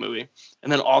to me in that movie.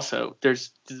 And then also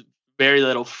there's very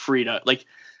little Frida. Like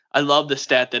I love the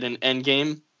stat that in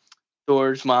Endgame,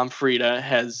 Thor's mom Frida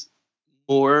has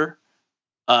more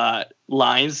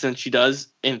lines than she does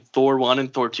in Thor 1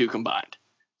 and Thor 2 combined.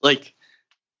 Like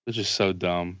Which is so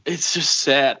dumb. it's just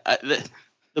sad.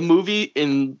 The movie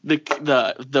in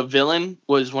the villain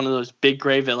was one of those big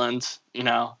gray villains,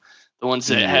 the ones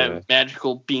that have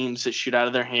magical beams that shoot out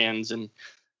of their hands, and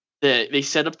they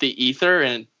set up the ether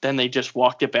and then they just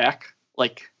walked it back.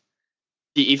 Like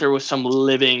the ether was some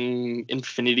living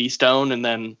Infinity Stone, and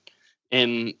then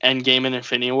in Endgame and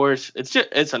Infinity Wars,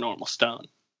 it's a normal stone.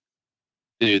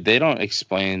 Dude, they don't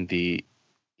explain the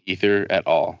ether at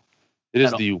all. It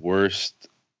is the worst.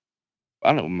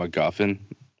 I don't know, MacGuffin.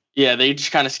 Yeah, they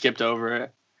just kind of skipped over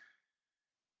it.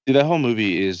 Dude, that whole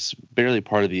movie is barely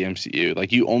part of the MCU.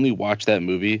 Like, you only watch that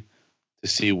movie to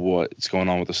see what's going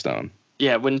on with the stone.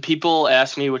 Yeah, when people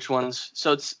ask me which ones,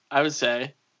 I would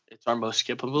say it's our most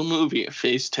skippable movie of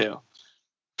phase 2.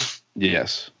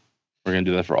 Yes. We're going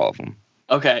to do that for all of them.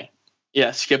 Okay. Yeah,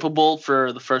 skippable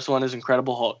for the first one is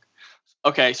Incredible Hulk.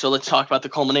 Okay, so let's talk about the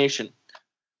culmination.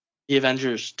 The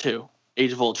Avengers 2,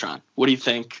 Age of Ultron. What do you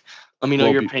think? Let me know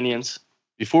your opinions.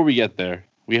 Before we get there,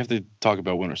 we have to talk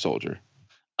about Winter Soldier.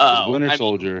 Winter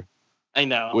Soldier, I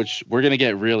know. Which we're gonna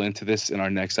get real into this in our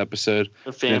next episode.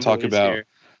 We're gonna talk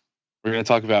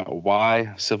about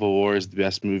why Civil War is the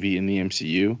best movie in the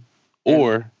MCU,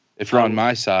 or if you're on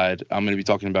my side, I'm gonna be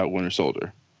talking about Winter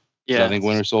Soldier. Yeah, I think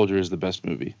Winter Soldier is the best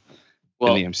movie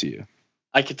in the MCU.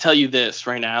 I could tell you this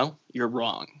right now: you're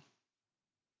wrong.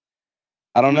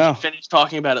 I don't know. Finish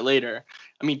talking about it later.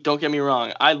 I mean, don't get me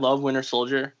wrong. I love Winter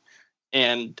Soldier,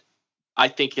 and I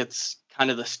think it's kind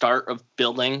of the start of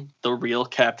building the real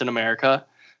Captain America,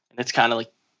 and it's kind of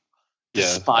like the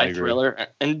spy thriller.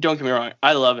 And don't get me wrong,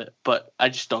 I love it, but I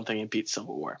just don't think it beats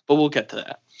Civil War. But we'll get to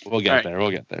that. We'll get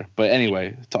there. But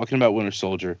anyway, talking about Winter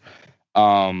Soldier.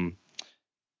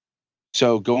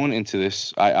 So going into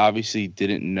this, I obviously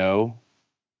didn't know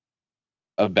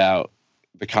about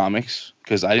the comics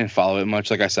because I didn't follow it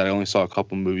much. Like I said, I only saw a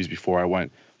couple movies before I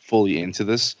went fully into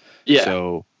this. Yeah.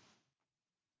 So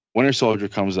Winter Soldier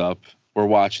comes up, we're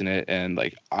watching it, and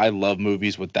like I love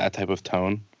movies with that type of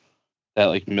tone, that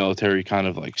like military kind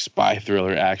of like spy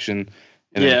thriller action,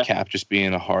 and then Cap just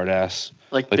being a hard ass,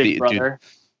 like Big Brother.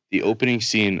 Dude, the opening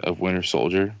scene of Winter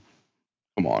Soldier,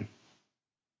 come on,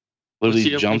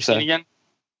 literally jumps out. Again?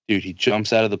 Dude, he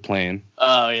jumps out of the plane.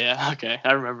 Oh yeah, okay,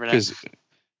 I remember that. Because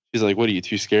he's like, "What are you,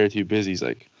 too scared, too busy?" He's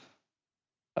like,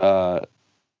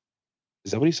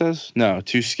 is that what he says? No,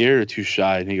 too scared or too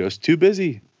shy. And he goes, "Too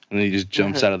busy." And then he just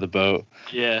jumps out of the boat.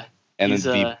 Yeah. And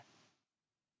then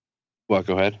what?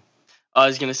 Go ahead. I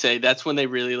was gonna say that's when they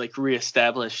really like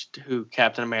reestablished who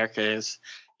Captain America is.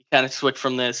 He kind of switched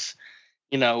from this,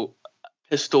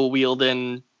 pistol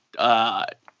wielding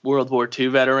World War II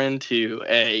veteran to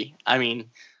I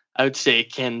would say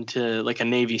akin to like a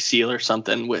Navy SEAL or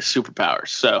something with superpowers.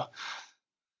 So,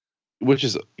 which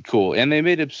is cool. And they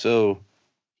made him so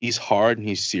he's hard and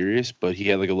he's serious, but he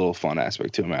had like a little fun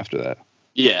aspect to him after that.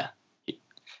 yeah,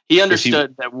 he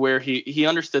understood that where he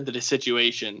understood that his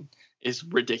situation is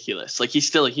ridiculous. Like, he's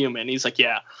still a human. He's like,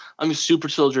 yeah, I'm a super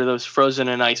soldier that was frozen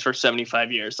in ice for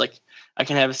 75 years. Like, I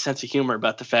can have a sense of humor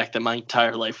about the fact that my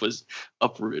entire life was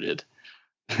uprooted.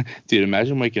 Dude,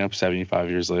 imagine waking up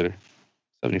 75 years later.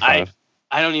 75.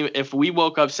 I don't even, if we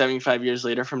woke up 75 years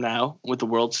later from now, would the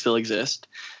world still exist?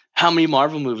 How many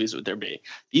Marvel movies would there be?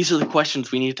 These are the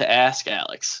questions we need to ask,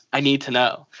 Alex. I need to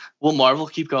know. Will Marvel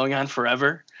keep going on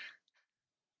forever?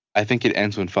 I think it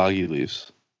ends when Foggy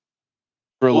leaves.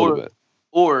 For a little bit.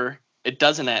 Or it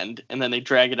doesn't end, and then they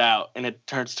drag it out, and it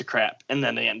turns to crap, and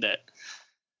then they end it.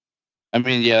 I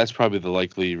mean, yeah, that's probably the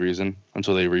likely reason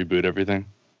until they reboot everything.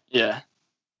 Yeah.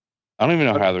 I don't even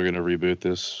know how they're going to reboot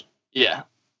this. Yeah.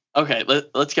 Okay,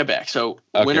 let's get back. So,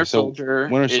 Winter Soldier.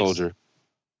 Winter Soldier.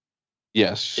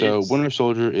 Yes, so Winter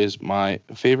Soldier is my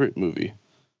favorite movie.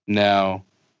 Now,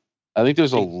 I think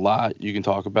there's a lot you can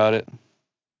talk about it.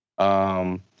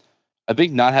 I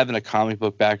think not having a comic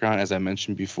book background, as I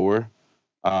mentioned before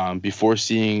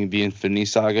seeing the Infinity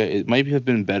Saga, it might have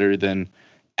been better than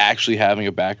actually having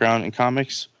a background in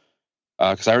comics.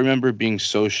 Because I remember being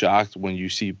so shocked when you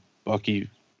see Bucky,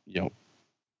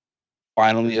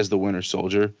 finally as the Winter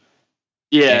Soldier.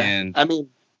 Yeah, and I mean,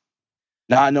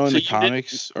 not knowing the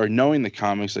comics or knowing the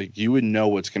comics, like, you would know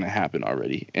what's going to happen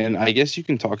already. And I guess you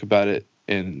can talk about it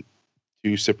in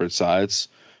two separate sides,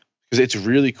 because it's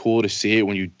really cool to see it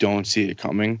when you don't see it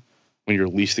coming, when you're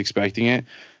least expecting it.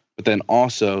 But then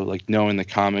also, like, knowing the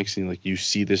comics and, like, you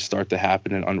see this start to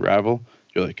happen and unravel,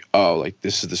 you're like, oh, like,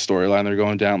 this is the storyline they're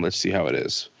going down. Let's see how it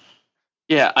is.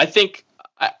 Yeah, I think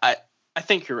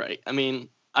you're right. I mean,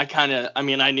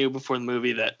 I knew before the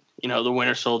movie that, the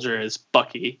Winter Soldier is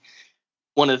Bucky.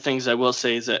 One of the things I will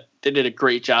say is that they did a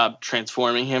great job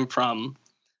transforming him from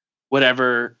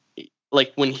whatever,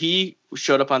 like, when he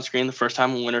showed up on screen the first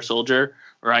time in Winter Soldier,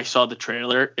 or I saw the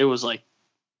trailer, it was like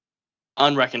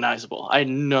unrecognizable. I had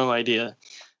no idea.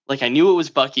 Like, I knew it was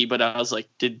Bucky, but I was like,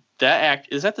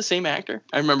 is that the same actor?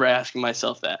 I remember asking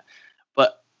myself that.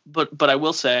 But I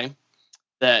will say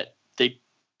that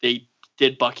they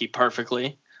did Bucky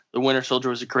perfectly. The Winter Soldier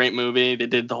was a great movie. They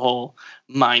did the whole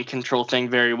mind control thing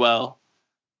very well.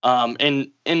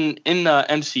 In the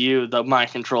MCU, the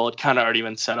mind control had kind of already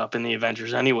been set up in the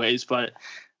Avengers anyways, but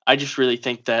I just really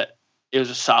think that it was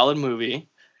a solid movie.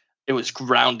 It was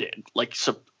grounded.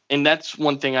 And that's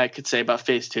one thing I could say about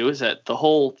Phase 2 is that the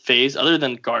whole phase, other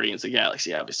than Guardians of the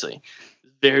Galaxy, obviously,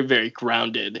 is very, very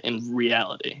grounded in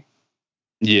reality.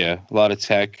 Yeah, a lot of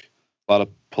tech, a lot of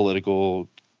political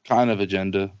kind of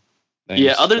agenda things.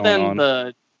 Yeah, other than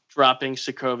the dropping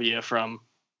Sokovia from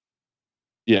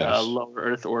lower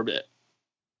Earth orbit.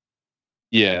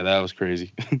 Yeah, that was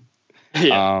crazy.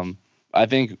 Yeah. I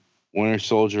think Winter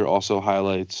Soldier also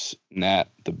highlights Nat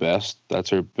the best. That's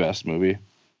her best movie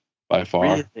by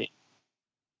far. Really?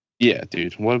 Yeah,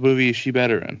 dude. What movie is she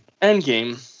better in?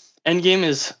 Endgame.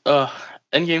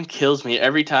 Endgame kills me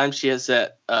every time she has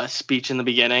that speech in the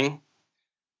beginning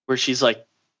where she's like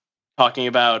talking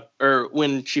about, or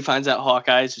when she finds out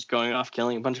Hawkeye is just going off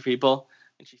killing a bunch of people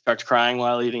and she starts crying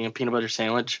while eating a peanut butter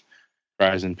sandwich.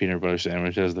 Fries and peanut butter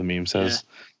sandwich, as the meme says.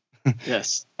 Yeah.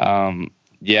 Yes.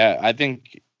 Yeah, I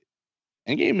think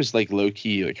Endgame is like low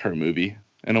key like her movie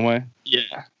in a way.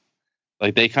 Yeah.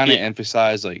 Like, they kind of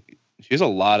emphasize, like, she has a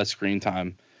lot of screen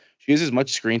time. She has as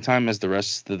much screen time as the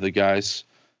rest of the guys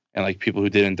and, like, people who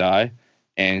didn't die.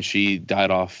 And she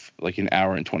died off like an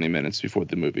hour and 20 minutes before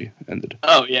the movie ended.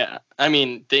 Oh yeah, I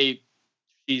mean,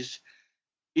 she's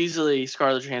easily,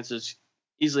 Scarlett Johansson's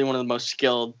easily one of the most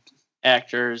skilled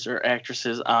actors or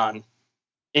actresses in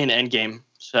Endgame.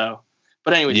 So,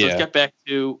 but anyways, Let's get back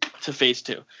to Phase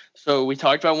 2. So we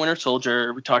talked about Winter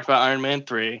Soldier. We talked about Iron Man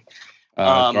 3.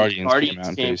 Guardians came out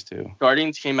in Phase 2.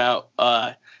 Guardians came out.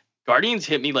 Guardians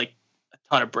hit me like a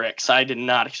ton of bricks. I did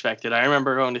not expect it. I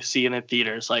remember going to see it in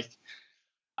theaters. Like,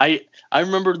 I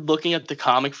remember looking at the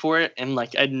comic for it, and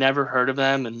like, I'd never heard of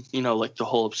them, and like the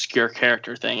whole obscure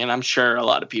character thing. And I'm sure a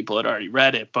lot of people had already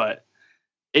read it, but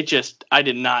I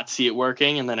did not see it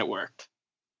working, and then it worked.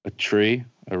 A tree,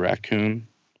 a raccoon,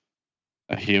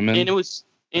 a human, and it was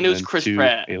Chris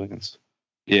Pratt. Aliens.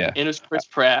 Yeah, and it was Chris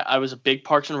Pratt. I was a big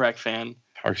Parks and Rec fan.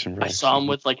 Parks and Rec. I saw him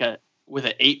with an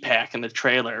 8-pack in the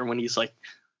trailer when he's like,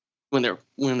 when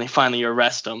they finally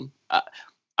arrest him.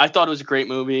 I thought it was a great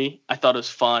movie. I thought it was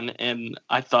fun, and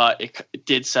I thought it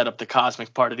did set up the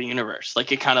cosmic part of the universe.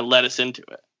 Like, it kind of led us into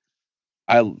it.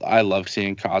 I love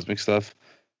seeing cosmic stuff.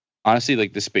 Honestly,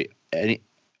 like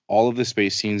all of the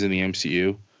space scenes in the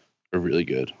MCU are really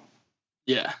good.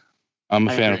 Yeah. I'm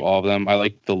a I fan agree. of all of them. I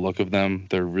like the look of them.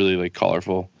 They're really like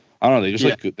colorful. I don't know. They just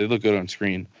look good. They look good on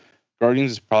screen.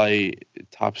 Guardians is probably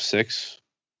top 6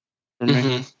 for me.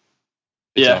 Mm-hmm.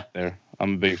 It's Yeah. up there.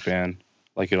 I'm a big fan.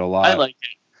 Like it a I lot. like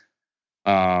it.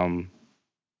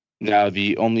 Now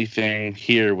the only thing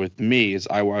here with me is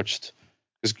I watched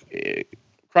because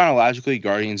chronologically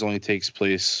Guardians only takes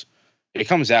place. It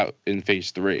comes out in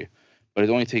Phase 3, but it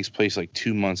only takes place like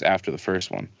 2 months after the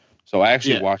first one. So I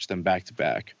actually watched them back to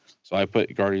back. So I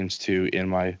put Guardians 2 in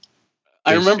my.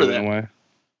 I remember that. In a way.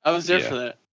 I was there for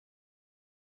that.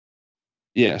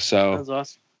 Yeah, so that was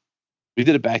awesome. We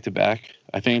did it back to back.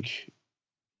 I think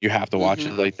you have to watch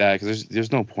it like that because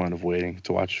there's no point of waiting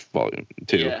to watch Volume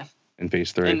 2 in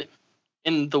Phase 3.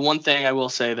 And the one thing I will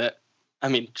say that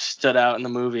stood out in the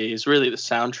movie is really the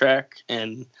soundtrack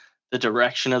and the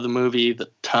direction of the movie, the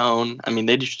tone. I mean,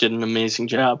 they just did an amazing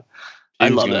job. I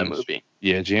love that movie.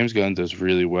 Yeah, James Gunn does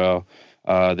really well.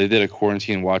 They did a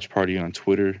quarantine watch party on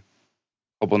Twitter a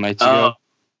couple nights ago.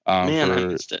 I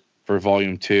missed it. For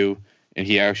Volume 2, and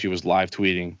he actually was live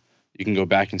tweeting. You can go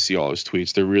back and see all his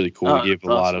tweets. They're really cool. He gave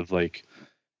a lot of like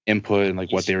input and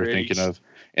like what they were thinking of.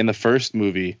 In the first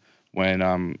movie,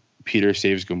 when Peter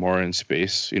saves Gamora in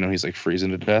space, he's like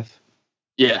freezing to death.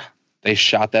 Yeah. They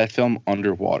shot that film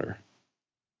underwater.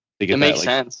 It makes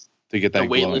sense. To get that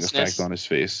glowing effect on his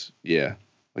face. Yeah.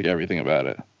 Like everything about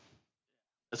it.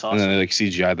 That's awesome. And then they like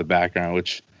CGI the background,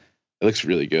 which it looks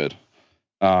really good.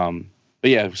 But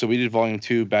yeah, so we did Volume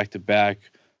 2 back to back.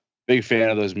 Big fan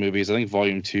of those movies. I think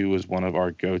Volume 2 was one of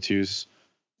our go-tos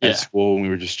at school when we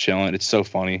were just chilling. It's so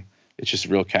funny. It's just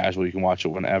real casual. You can watch it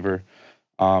whenever.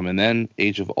 And then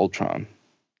Age of Ultron.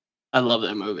 I love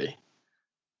that movie.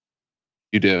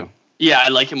 You do? Yeah, I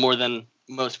like it more than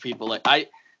most people. Like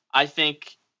I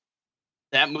think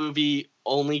that movie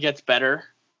only gets better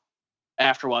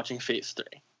after watching Phase 3.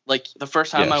 Like the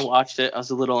first time I watched it, I was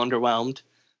a little underwhelmed,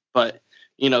 but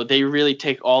they really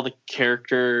take all the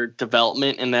character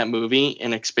development in that movie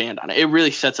and expand on it. It really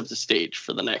sets up the stage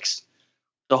for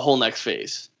the whole next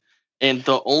phase. And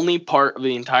the only part of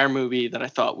the entire movie that I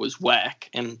thought was whack,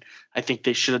 and I think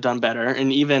they should have done better,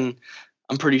 and even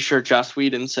I'm pretty sure Joss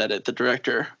Whedon said it, the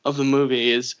director of the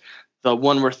movie, is the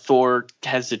one where Thor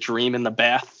has the dream in the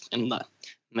bath in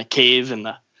the cave, and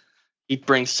he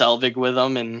brings Selvig with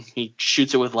him, and he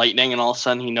shoots it with lightning, and all of a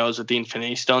sudden he knows what the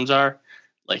Infinity Stones are.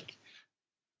 Like,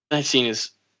 that scene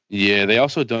is... Yeah, they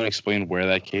also don't explain where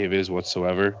that cave is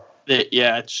whatsoever.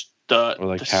 It's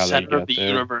the center of the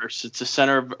universe. It's the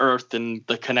center of Earth and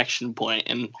the connection point.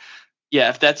 And yeah,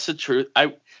 if that's the truth,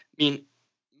 I mean,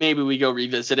 maybe we go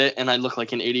revisit it and I look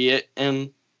like an idiot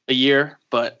in a year,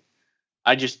 but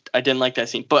I didn't like that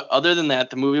scene. But other than that,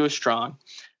 the movie was strong.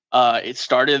 It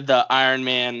started the Iron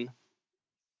Man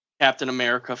Captain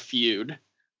America feud.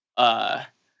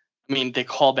 They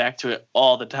call back to it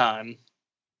all the time.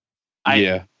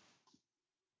 I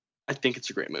think it's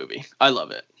a great movie. I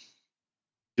love it.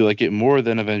 You like it more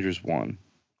than Avengers 1.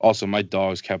 Also, my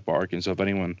dogs kept barking, so if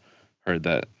anyone heard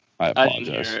that, I apologize. I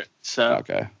didn't hear it, so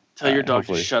okay. Tell your dog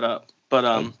to shut up.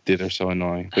 But they're so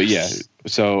annoying. But yeah,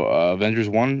 so Avengers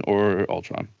 1 or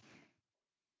Ultron?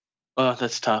 Oh,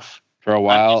 that's tough. For a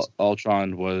while,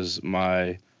 Ultron was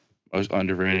my most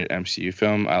underrated MCU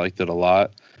film. I liked it a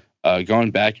lot.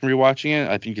 Going back and rewatching it,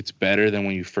 I think it's better than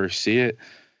when you first see it.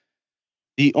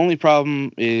 The only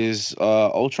problem is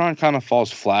Ultron kind of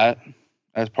falls flat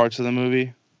as parts of the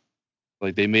movie.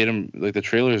 Like they made him, like the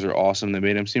trailers are awesome. They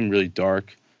made him seem really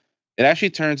dark. It actually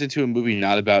turns into a movie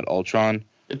not about Ultron.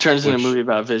 It turns into a movie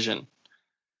about Vision.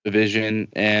 Vision,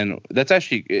 and it's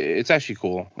actually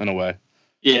cool in a way.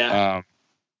 Yeah.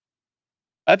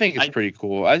 I think it's pretty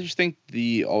cool. I just think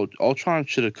the Ultron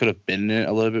could have been in it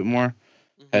a little bit more.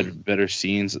 Had better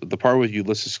scenes. The part with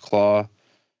Ulysses Claw,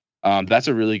 that's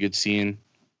a really good scene.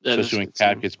 Especially when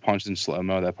Cap gets punched in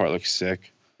slow-mo. That part looks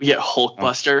sick. We get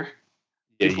Hulkbuster.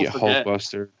 You get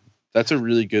Hulkbuster. That's a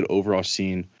really good overall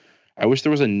scene. I wish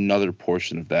there was another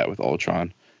portion of that with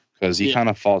Ultron, because he kind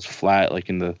of falls flat, like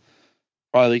in the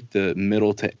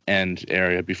middle to end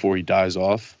area before he dies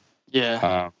off.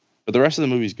 Yeah. But the rest of the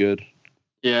movie's good.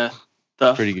 Yeah.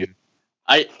 Pretty good.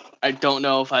 I don't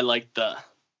know if I like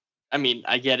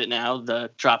I get it now, the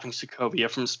dropping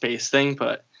Sokovia from space thing,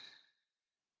 but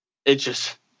it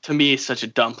just, to me, is such a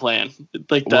dumb plan.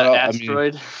 Like the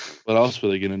asteroid. What else were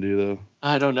they gonna do though?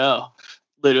 I don't know.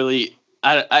 Literally,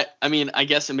 I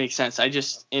guess it makes sense. I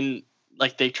just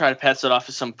like they try to pass it off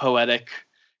as some poetic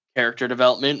character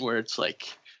development where it's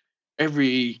like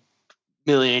every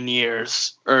million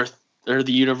years Earth or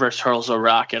the universe hurls a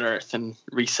rock at Earth and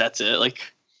resets it.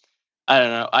 Like I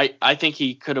don't know. I think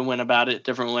he could have went about it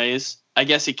different ways. I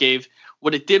guess it gave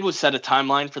what it did was set a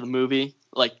timeline for the movie.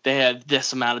 Like they had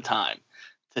this amount of time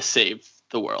to save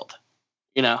the world.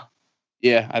 You know?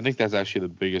 Yeah, I think that's actually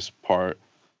the biggest part,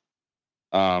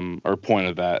 or point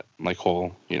of that, like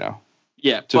whole,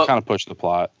 Yeah, to but kind of push the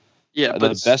plot. yeah, The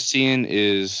but best scene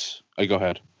is, go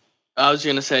ahead. I was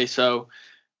gonna say so.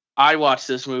 I watched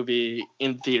this movie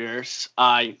in theaters.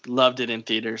 I loved it in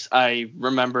theaters. I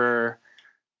remember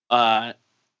uh,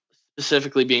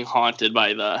 specifically being haunted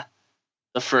by the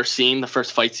first scene, the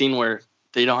first fight scene where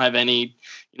they don't have any,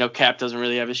 Cap doesn't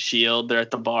really have his shield. They're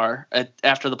at the bar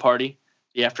after the party,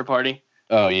 the after party.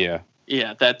 Oh yeah,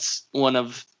 Yeah, that's one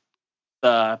of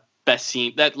the best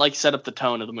scene that like set up the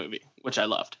tone of the movie, which I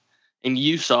loved. And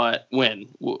you saw it when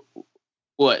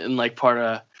what in like part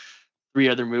of 3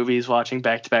 other movies watching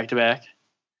back to back to back.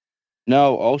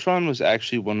 no, Ultron was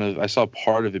actually I saw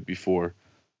part of it before.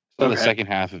 I saw the Okay. second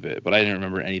half of it, but I didn't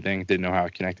remember anything. Didn't know how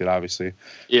it connected, obviously.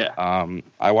 Yeah.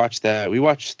 I watched that. We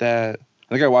watched that.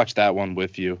 I think I watched that one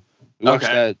with you. We watched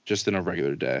Okay. that just in a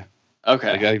regular day.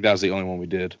 Okay. Like, I think that was the only one we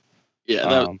did.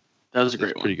 Yeah, that was a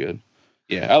great one. Pretty good.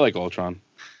 Yeah, I like Ultron.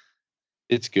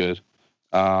 It's good.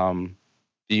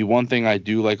 The one thing I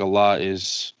do like a lot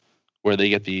is where they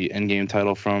get the Endgame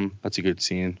title from. That's a good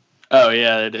scene. Oh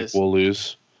yeah, it is. We'll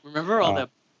lose. Remember all that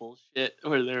bullshit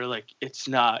where they're like, it's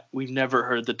not, we've never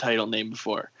heard the title name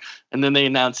before. And then they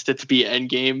announced it to be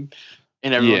Endgame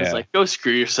and everyone's like, go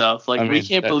screw yourself. Like, we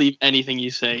can't believe anything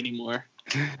you say anymore.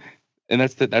 And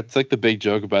that's like the big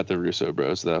joke about the Russo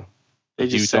bros though. They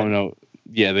just don't know.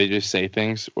 Yeah, they just say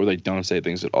things or they don't say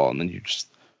things at all. And then you just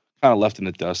kind of left in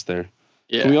the dust there.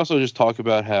 Yeah. Can we also just talk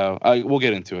about how we'll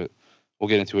get into it. We'll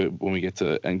get into it when we get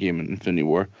to Endgame and Infinity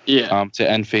War. Yeah. To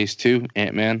end Phase 2,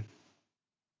 Ant-Man.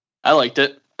 I liked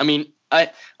it. I mean,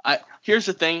 I here's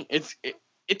the thing. It's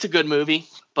a good movie,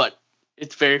 but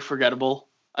it's very forgettable.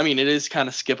 I mean, it is kind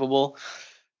of skippable.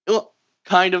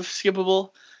 Kind of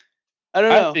skippable. I don't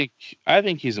know. I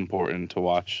think he's important to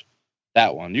watch.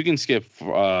 That one. You can skip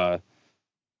Ant-Man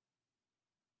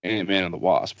and the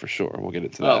Wasp for sure. We'll get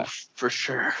into that. Oh, for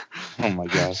sure. Oh my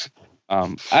gosh.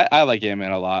 I like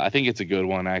Ant-Man a lot. I think it's a good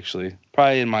one actually.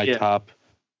 Probably in my top.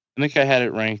 I think I had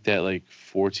it ranked at like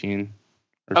 14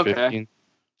 or 15.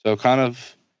 So kind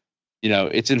of,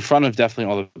 it's in front of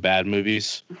definitely all the bad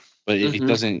movies, but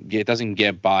it doesn't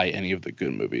get by any of the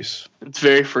good movies. It's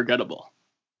very forgettable.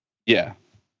 Yeah.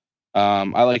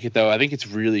 I like it though. I think it's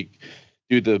really,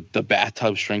 dude, the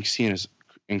bathtub shrink scene is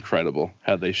incredible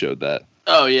how they showed that.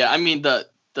 Oh yeah, I mean the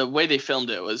way they filmed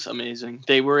it was amazing.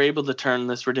 They were able to turn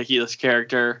this ridiculous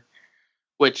character,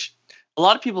 which a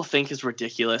lot of people think is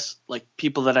ridiculous. Like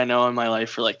people that I know in my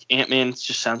life are like, Ant-Man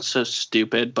just sounds so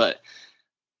stupid. But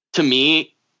to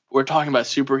me, we're talking about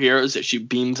superheroes that shoot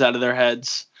beams out of their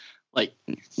heads. Like,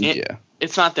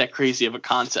 it's not that crazy of a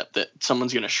concept that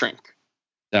someone's gonna shrink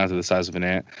down to the size of an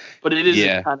ant. But it is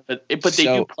kind of but they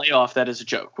do play off that as a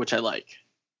joke, which I like.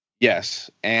 Yes,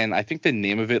 and I think the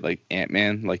name of it, like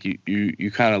Ant-Man, like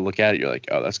you kind of look at it, you're like,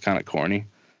 oh, that's kind of corny.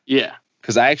 Yeah.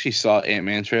 Because I actually saw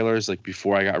Ant-Man trailers like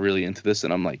before I got really into this,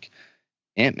 and I'm like,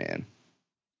 Ant-Man.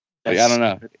 Like, I don't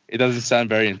know. It doesn't sound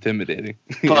very intimidating.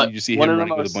 But you just see him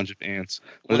running with a bunch of ants.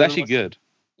 But it's actually good.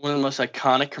 One of the most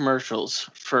iconic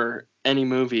commercials for any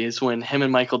movie is when him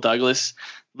and Michael Douglas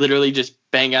literally just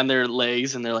bang on their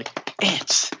legs and they're like,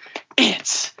 ants,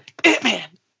 Ant-Man.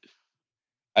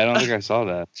 I don't think I saw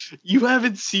that. You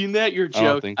haven't seen that? You're joking.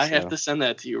 I don't think so. I have to send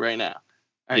that to you right now.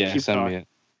 All right, keep send going. me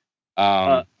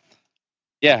it.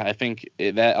 I think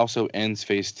that also ends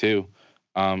Phase 2.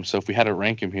 So if we had to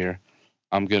rank him here,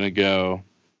 I'm going to go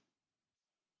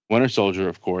Winter Soldier,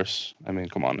 of course. I mean,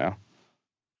 come on now.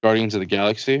 Guardians of the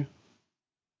Galaxy.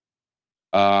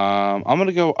 I'm going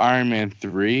to go Iron Man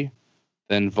 3,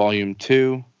 then Volume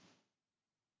 2.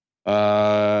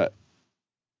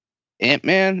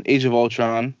 Ant-Man, Age of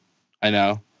Ultron. I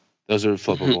know. Those are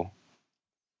flippable.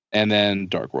 And then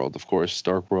Dark World, of course.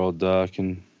 Dark World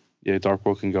can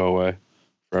go away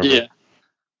forever. Yeah.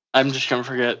 I'm just going to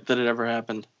forget that it ever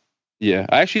happened. Yeah.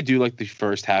 I actually do like the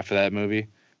first half of that movie.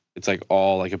 It's like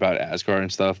all like about Asgard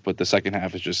and stuff, but the second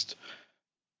half is just,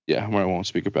 where I won't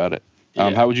speak about it.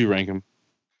 How would you rank him?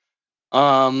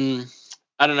 I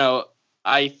don't know.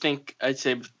 I think I'd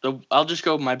say I'll just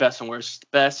go with my best and worst.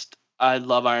 Best, I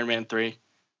love Iron Man 3. I'm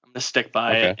going to stick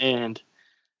by it. And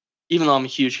even though I'm a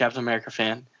huge Captain America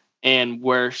fan, and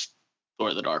worst,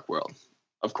 Thor: The Dark World,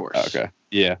 of course. Okay.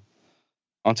 Yeah.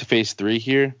 On to Phase 3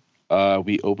 here.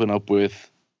 we open up with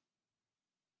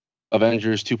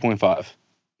Avengers 2.5.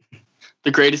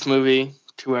 The greatest movie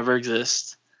to ever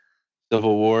exist.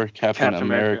 Civil War, Captain Captain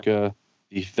America. America,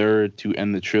 the third to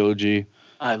end the trilogy.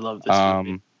 I love this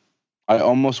movie. I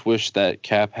almost wish that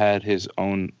Cap had his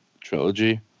own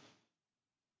trilogy,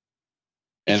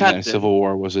 and then Civil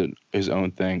War was his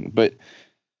own thing. But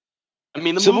I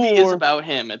mean, the movie is about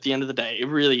him at the end of the day. It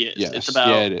really is. Yes, it's about.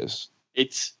 Yeah, it is.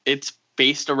 It's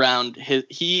based around his.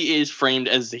 He is framed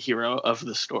as the hero of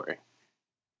the story.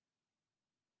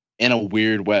 In a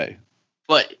weird way.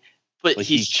 But like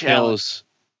he kills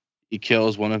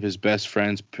one of his best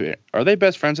friends. Are they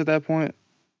best friends at that point?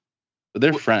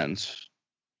 They're friends.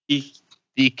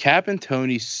 The Cap and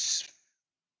Tony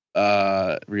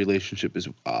relationship is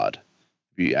odd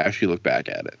if you actually look back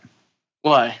at it.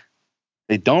 Why?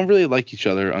 They don't really like each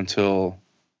other until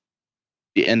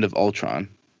the end of Ultron.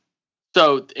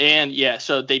 So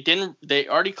they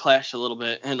already clashed a little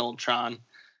bit in Ultron.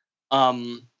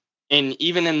 And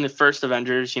even in the first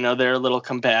Avengers, they're a little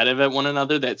combative at one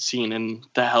another. That scene in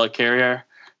the helicarrier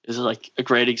is like a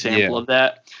great example of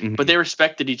that. Mm-hmm. But they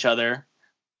respected each other.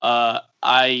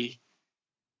 I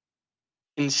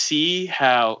can see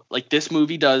how like this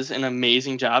movie does an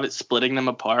amazing job at splitting them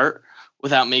apart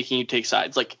without making you take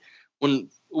sides. Like when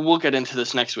we'll get into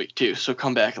this next week too, so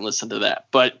come back and listen to that.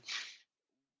 But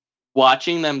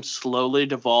watching them slowly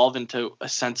devolve into a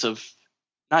sense of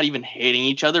not even hating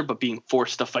each other, but being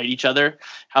forced to fight each other,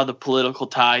 how the political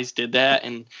ties did that,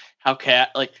 and how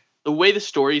the way the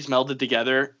stories melded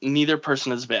together, neither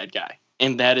person is a bad guy.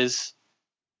 And that is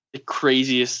the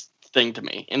craziest thing to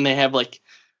me. And they have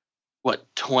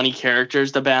 20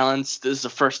 characters to balance. This is the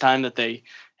first time that they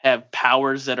have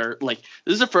powers that are this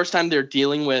is the first time they're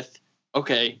dealing with,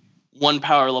 one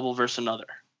power level versus another,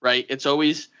 right? It's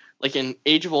always like in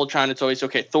Age of Ultron, it's always,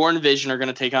 Thor and Vision are going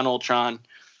to take on Ultron.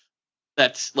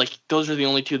 That's those are the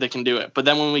only two that can do it. But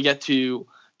then when we get to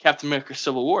Captain America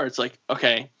Civil War, it's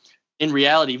in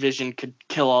reality, Vision could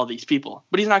kill all these people,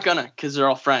 but he's not gonna because they're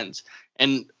all friends.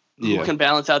 And who can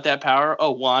balance out that power?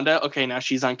 Oh, Wanda. Okay, now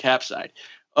she's on Cap's side.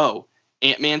 Oh,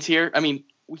 Ant-Man's here. I mean,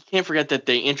 we can't forget that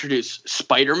they introduced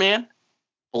Spider-Man,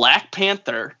 Black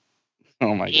Panther,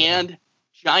 and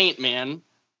Giant Man.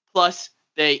 Plus,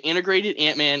 they integrated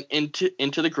Ant-Man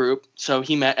into the group, so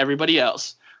he met everybody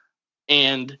else.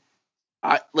 And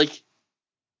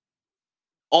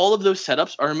all of those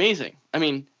setups are amazing. I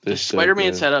mean, the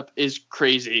Spider-Man setup is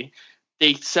crazy.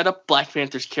 They set up Black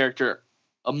Panther's character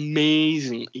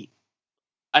amazingly.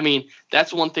 I mean,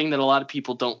 that's one thing that a lot of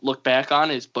people don't look back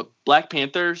on but Black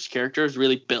Panther's character is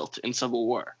really built in Civil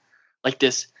War. Like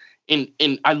this, and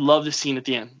I love the scene at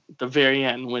the very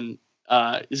end when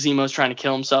Zemo's trying to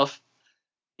kill himself.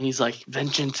 And he's like,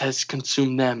 vengeance has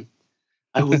consumed them.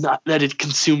 I will not let it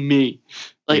consume me.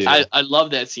 I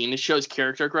love that scene. It shows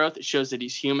character growth. It shows that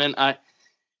he's human.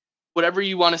 Whatever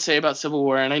you want to say about Civil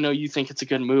War, and I know you think it's a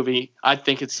good movie, I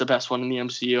think it's the best one in the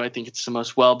MCU. I think it's the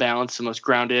most well-balanced, the most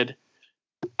grounded.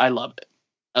 I love it.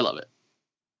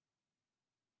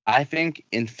 I think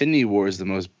Infinity War is the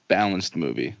most balanced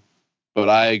movie. But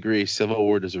I agree, Civil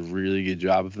War does a really good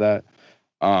job of that.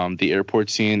 The airport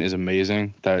scene is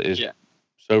amazing. That is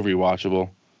so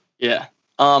rewatchable. Yeah.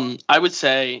 I would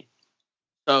say,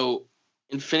 so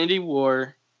Infinity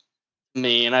War,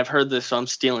 me, and I've heard this, so I'm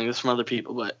stealing this from other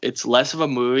people, but it's less of a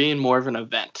movie and more of an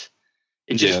event.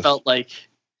 It just felt like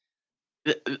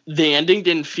the ending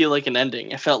didn't feel like an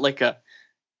ending. It felt like a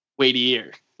wait a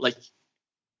year.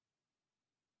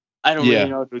 I don't really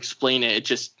know how to explain it.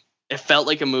 It felt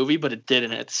like a movie, but it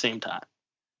didn't at the same time.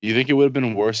 You think it would have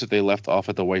been worse if they left off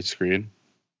at the white screen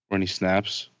when he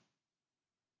snaps?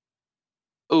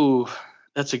 Ooh,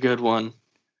 that's a good one.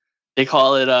 They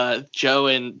call it Joe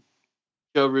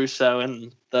Russo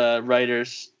and the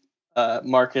writers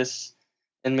Marcus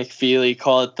and McFeely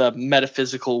call it the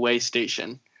metaphysical way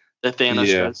station that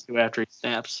Thanos goes to after he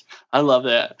snaps. I love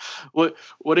that. What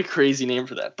a crazy name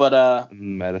for that. But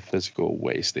metaphysical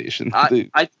way station.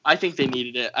 I think they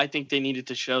needed it. I think they needed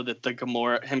to show that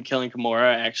him killing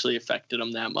Gamora actually affected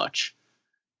him that much.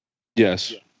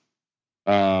 Yes.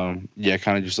 Kind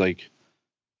of just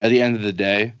at the end of the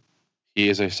day, he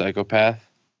is a psychopath.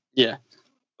 Yeah.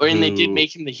 And they did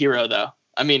make him the hero, though.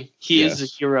 I mean, he is the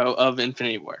hero of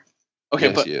Infinity War.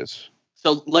 Okay, yes, he is.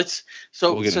 So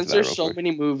since there's so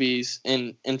many movies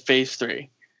in Phase 3,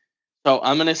 so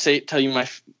I'm gonna tell you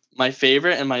my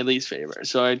favorite and my least favorite.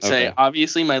 So I'd say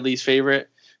obviously my least favorite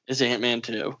is Ant-Man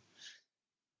 2.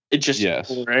 It's just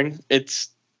boring. It's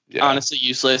honestly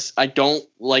useless. I don't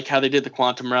like how they did the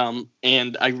quantum realm,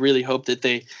 and I really hope that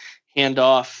they hand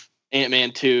off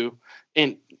Ant-Man 2.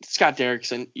 And Scott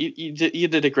Derrickson, you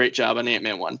did a great job on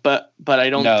Ant-Man 1, but I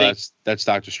don't No, think that's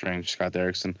Doctor Strange, Scott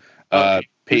Derrickson. okay.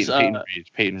 Peyton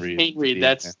Reed. Peyton Reed,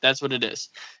 that's what it is.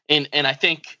 And I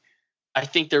think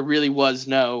there really was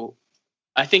no.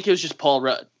 I think it was just Paul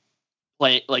Rudd.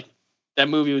 Like that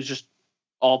movie was just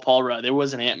all Paul Rudd. There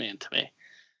wasn't Ant-Man to me.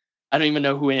 I don't even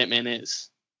know who Ant-Man is.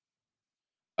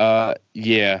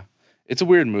 Yeah, it's a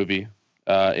weird movie.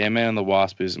 Ant-Man and the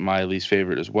Wasp is my least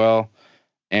favorite as well,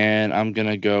 and I'm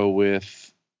gonna go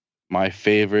with my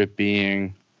favorite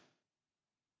being.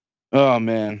 Oh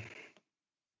man.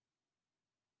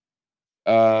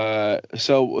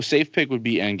 So a safe pick would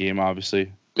be Endgame,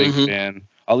 obviously. Big fan.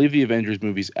 I'll leave the Avengers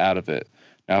movies out of it.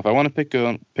 Now, if I want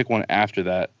to pick one after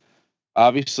that,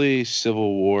 obviously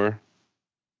Civil War.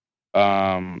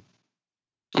 I'm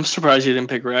surprised you didn't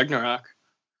pick Ragnarok.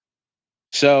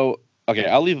 So okay,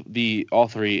 I'll leave all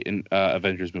three in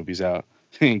Avengers movies out,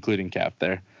 including Cap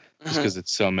there, just because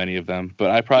it's so many of them.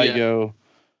 But I probably go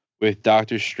with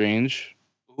Doctor Strange.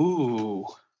 Ooh,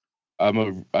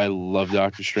 I love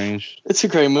Doctor Strange. It's a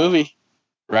great movie.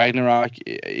 Ragnarok,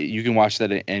 you can watch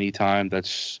that at any time.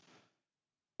 That's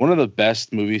one of the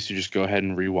best movies to just go ahead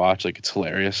and rewatch. Like, it's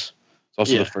hilarious. It's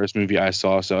also the first movie I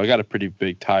saw, so I got a pretty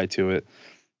big tie to it.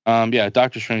 Yeah,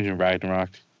 Doctor Strange and Ragnarok.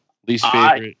 Least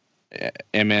favorite,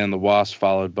 Ant-Man and the Wasp,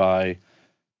 followed by,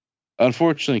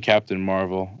 unfortunately, Captain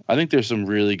Marvel. I think there's some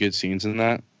really good scenes in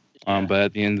that. But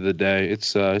at the end of the day,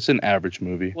 it's an average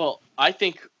movie. Well, I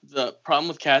think the problem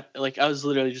with I was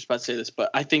literally just about to say this, but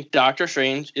I think Doctor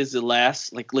Strange is the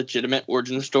last legitimate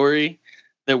origin story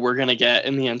that we're gonna get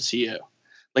in the MCU.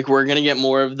 Like, we're gonna get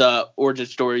more of the origin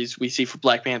stories we see for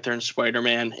Black Panther and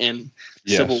Spider-Man and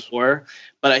Civil War.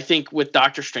 But I think with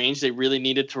Doctor Strange, they really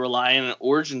needed to rely on an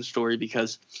origin story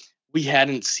because we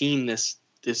hadn't seen this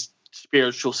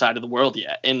spiritual side of the world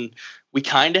yet, and we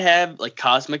kind of have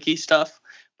cosmic-y stuff.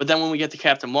 But then when we get to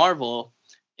Captain Marvel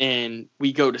and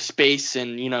we go to space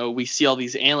and, we see all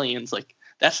these aliens,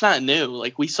 that's not new.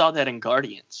 We saw that in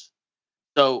Guardians.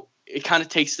 So it kind of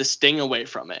takes the sting away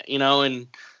from it, and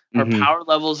her power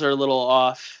levels are a little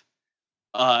off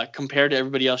compared to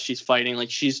everybody else she's fighting.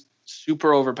 She's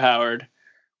super overpowered,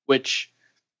 which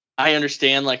I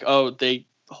understand, they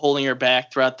holding her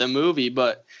back throughout the movie.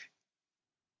 But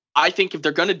I think if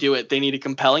they're going to do it, they need a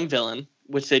compelling villain,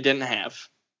 which they didn't have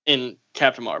in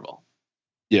Captain Marvel.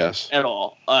 Yes. At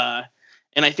all.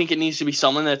 And I think it needs to be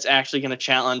someone that's actually going to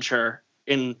challenge her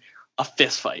in a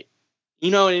fist fight.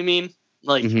 You know what I mean?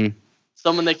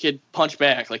 Someone that could punch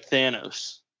back like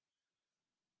Thanos.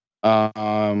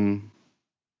 Even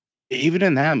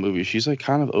in that movie, she's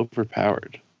kind of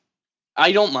overpowered.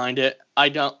 I don't mind it.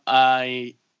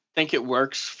 I think it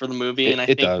works for the movie, and I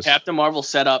think does. Captain Marvel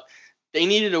set up. They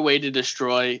needed a way to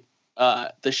destroy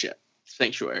the ship,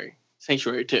 Sanctuary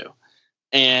 2.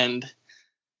 And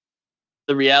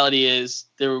the reality is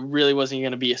there really wasn't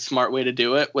going to be a smart way to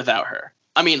do it without her.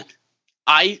 I mean,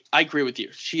 I agree with you.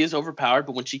 She is overpowered,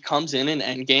 but when she comes in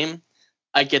Endgame,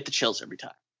 I get the chills every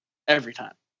time. Every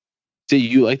time. So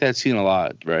you like that scene a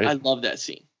lot, right? I love that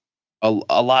scene. A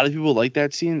lot of people like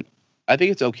that scene. I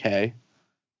think it's okay.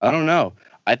 I don't know.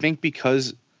 I think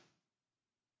because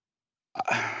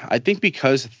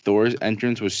Thor's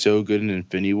entrance was so good in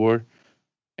Infinity War,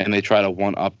 and they try to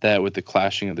one-up that with the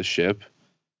clashing of the ship,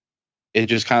 it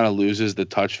just kind of loses the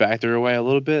touch factor away a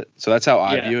little bit. So that's how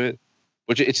I view it.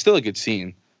 Which it's still a good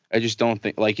scene. I just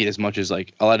don't like it as much as I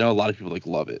know a lot of people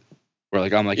love it. Where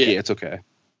I'm yeah, it's okay.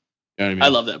 You know what I mean? I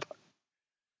love that part.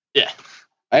 Yeah.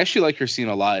 I actually like her scene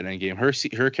a lot in Endgame.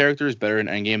 Her character is better in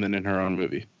Endgame than in her own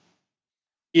movie.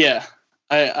 Yeah,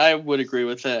 I would agree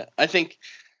with that. I think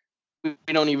we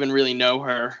don't even really know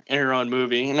her in her own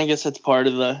movie, and I guess that's part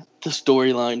of the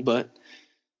storyline, but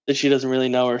that she doesn't really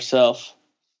know herself.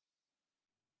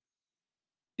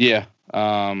 Yeah.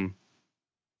 And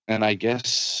I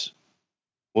guess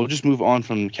we'll just move on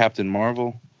from Captain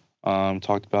Marvel.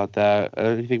 Talked about that.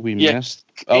 I think we missed.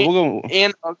 We'll go.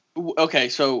 And okay,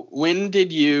 so when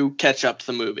did you catch up to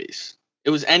the movies? It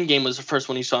was Endgame was the first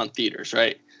one you saw in theaters,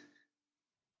 right?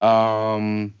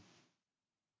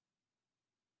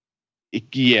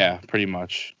 Yeah, pretty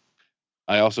much.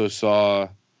 I also saw.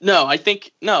 No, I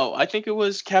think it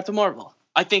was Captain Marvel.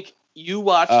 I think you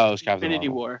watched Infinity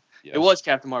War. Yes. It was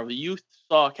Captain Marvel. You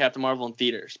saw Captain Marvel in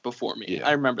theaters before me. Yeah.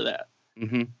 I remember that.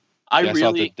 Mm-hmm. I saw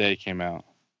it the day it came out.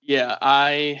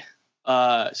 Yeah,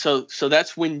 so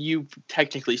that's when you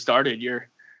technically started your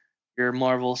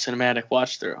Marvel cinematic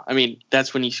watch through. I mean,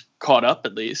 that's when you caught up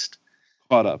at least.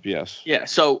 Caught up, yes. Yeah,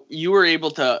 so you were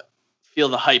able to feel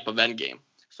the hype of Endgame.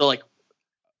 So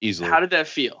easily. How did that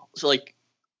feel? So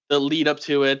the lead up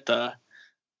to it, the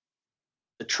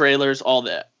trailers, all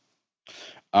that.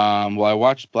 Well, I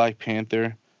watched Black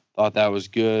Panther. Thought that was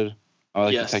good. I like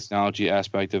the Yes. technology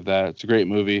aspect of that. It's a great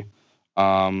movie.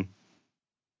 Um,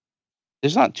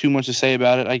 there's not too much to say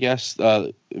about it, I guess.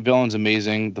 Villain's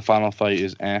amazing. The final fight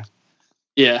is eh.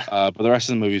 Yeah. But the rest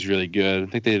of the movie is really good. I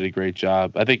think they did a great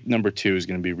job. I think number 2 is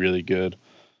going to be really good.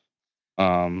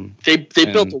 They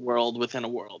built and- a world within a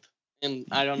world, and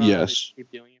I don't know how they Yes.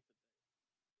 keep doing it.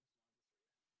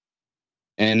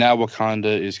 And now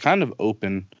Wakanda is kind of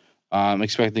open. I'm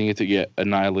expecting it to get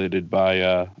annihilated by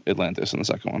Atlantis in the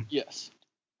second one. Yes.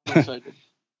 I'm excited.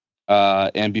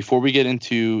 And before we get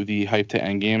into the hype to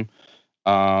Endgame,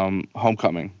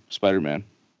 Homecoming, Spider-Man.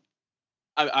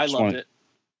 I Just loved want- it.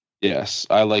 Yes,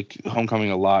 I like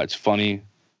Homecoming a lot. It's funny.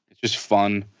 It's just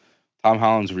fun. Tom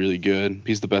Holland's really good.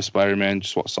 He's the best Spider-Man.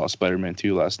 Just saw Spider-Man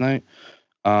 2 last night.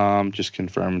 Just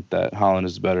confirmed that Holland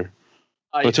is better.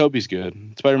 But Toby's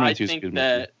good. Spider-Man I 2 is a think good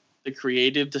that movie. the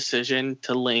creative decision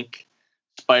to link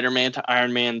Spider-Man to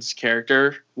Iron Man's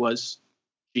character was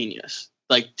genius.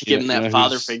 Like to give him that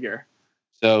father figure.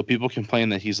 So people complain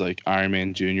that he's like Iron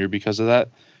Man Jr. because of that.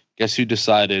 Guess who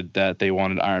decided that they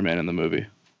wanted Iron Man in the movie?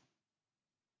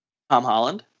 Tom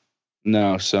Holland?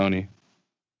 No, Sony.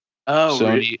 Oh,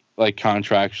 Sony really? like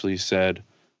contractually said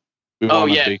we Oh,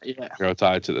 want yeah, a big yeah. hero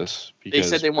tied to this They because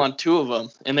said they want 2 of them,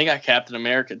 and they got Captain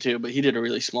America too, but he did a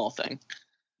really small thing.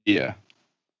 yeah.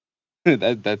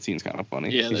 that seems kind of funny.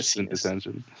 Yeah, He's that just in seems-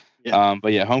 detention. Yeah.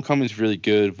 But yeah, Homecoming's really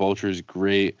good. Vulture's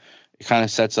great. It kind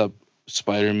of sets up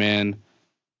Spider-Man,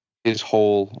 his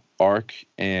whole arc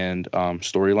and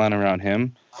storyline around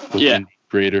him within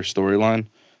greater storyline.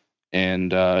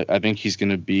 And I think he's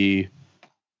going to be.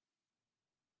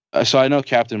 So I know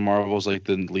Captain Marvel's like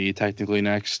the lead technically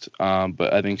next,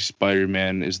 but I think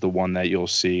Spider-Man is the one that you'll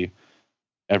see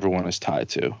everyone is tied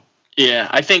to. Yeah,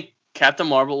 I think Captain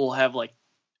Marvel will have like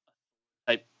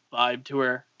type vibe to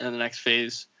her in the next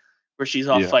phase, where she's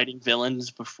off fighting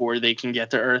villains before they can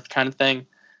get to Earth, kind of thing.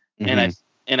 Mhm.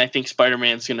 And I think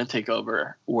Spider-Man's gonna take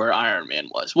over where Iron Man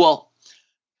was. Well,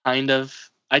 kind of.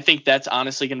 I think that's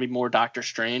honestly gonna be more Doctor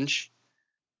Strange.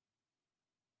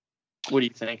 What do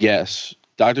you think? Yes,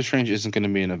 Doctor Strange isn't going to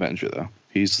be an Avenger though.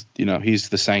 He's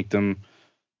the Sanctum.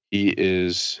 He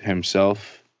is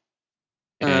himself.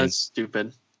 And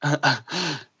Stupid. dude,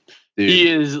 He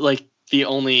is like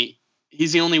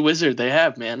he's the only wizard they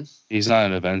have, man. he's not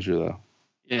an Avenger though.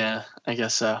 Yeah, I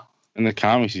guess so. In the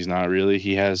comics, he's not really.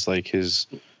 He has like he has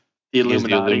The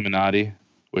Illuminati,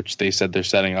 which they said they're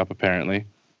setting up apparently.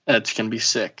 That's gonna be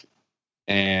sick.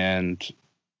 And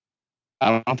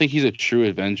I don't think he's a true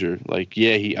Avenger. Like,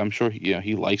 yeah, I'm sure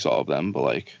he likes all of them, but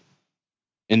like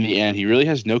in the end, he really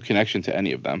has no connection to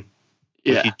any of them.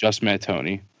 Like, Yeah. he just met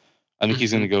Tony. I think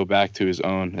he's going to go back to his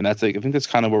own, and that's like I think that's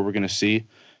kind of what we're going to see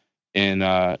in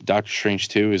Doctor Strange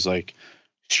 2 is like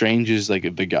Strange is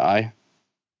like the guy,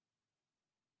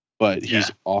 but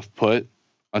he's off put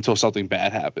until something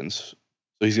bad happens.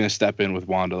 So he's going to step in with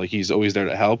Wanda. Like he's always there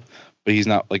to help, but he's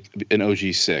not like an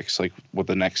OG6 like what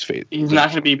the next fate. He's not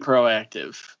gonna be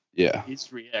proactive. Yeah.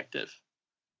 He's reactive.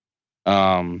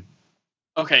 Um.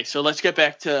 Okay, so let's get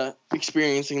back to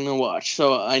experiencing the watch.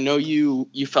 So I know you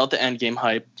felt the Endgame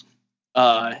hype,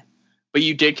 but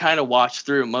you did kind of watch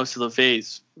through most of the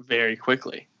phase very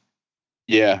quickly.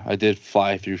 Yeah, I did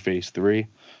fly through phase 3.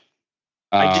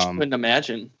 I just couldn't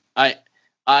imagine. I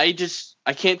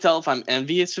can't tell if I'm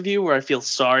envious of you or I feel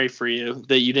sorry for you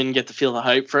that you didn't get to feel the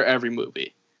hype for every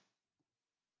movie.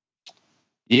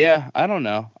 Yeah, I don't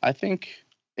know. I think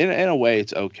in a way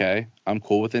it's okay. I'm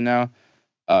cool with it now,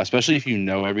 especially if you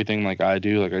know everything like I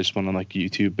do. Like I just went on like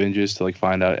YouTube binges to like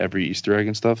find out every Easter egg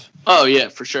and stuff. Oh yeah,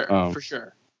 for sure, for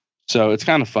sure. So it's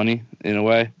kind of funny in a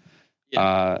way.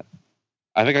 Yeah.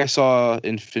 I think I saw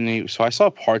Infinity. So I saw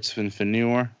parts of Infinity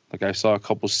War. Like I saw a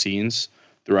couple scenes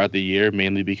throughout the year,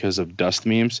 mainly because of dust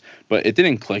memes. But it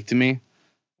didn't click to me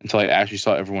until I actually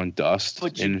saw everyone dust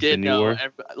But in you did Infinity know, War.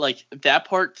 like that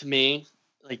part to me,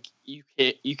 like you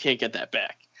can't get that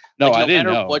back. No, Like, I didn't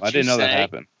matter know. what I didn't you know that say,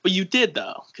 happened. But you did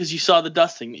though, because you saw the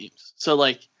dusting memes. So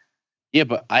like, Yeah,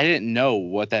 but I didn't know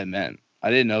what that meant. I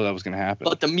didn't know that was gonna happen.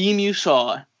 but the meme you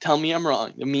saw, tell me I'm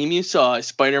wrong. The meme you saw is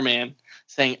Spider-Man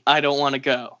saying, "I don't want to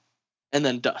go," and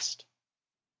then dust.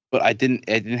 But I didn't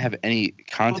have any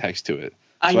context to it.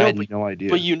 I So know, I had but, no idea.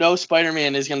 but you know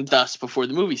Spider-Man is gonna dust before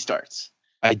the movie starts.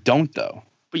 I don't though.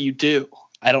 But you do.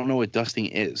 I don't know what dusting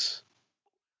is.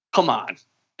 Come on,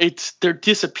 they're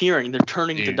disappearing. They're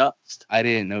turning to Dude. dust. I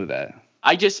didn't know that.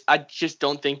 I just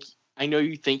don't think. I know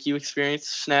you think you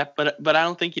experienced Snap, but I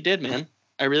don't think you did, man.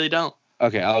 I really don't.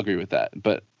 Okay, I'll agree with that.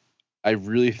 But I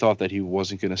really thought that he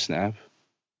wasn't gonna snap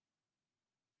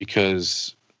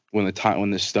because when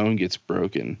the stone gets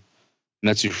broken, and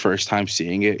that's your first time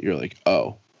seeing it, you're like,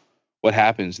 oh, what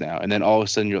happens now? And then all of a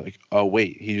sudden you're like, oh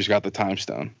wait, he just got the time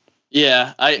stone.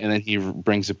 Yeah, And then he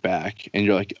brings it back, and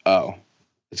you're like, oh,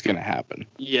 it's gonna happen.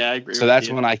 Yeah, I agree. So that's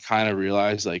when I kind of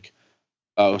realized, like,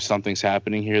 oh, something's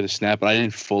happening here, the snap, but I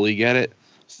didn't fully get it.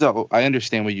 So I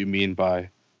understand what you mean by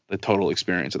the total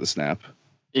experience of the snap.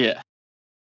 Yeah.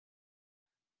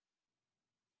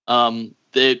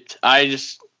 I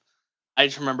just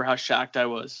remember how shocked I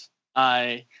was.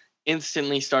 I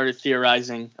instantly started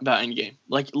theorizing about Endgame,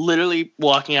 like literally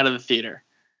walking out of the theater.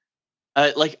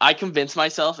 Like I convinced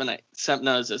myself, and Semp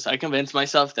knows this. I convinced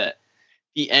myself that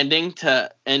the ending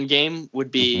to Endgame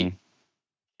would be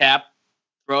Cap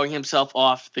throwing himself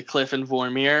off the cliff in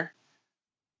Vormir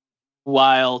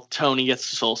while Tony gets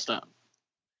the Soul Stone,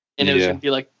 and it was gonna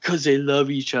be like, because they love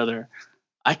each other.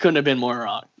 I couldn't have been more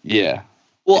wrong. Yeah.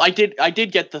 Well, I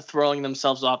did get the throwing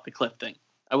themselves off the cliff thing.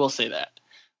 I will say that.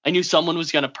 I knew someone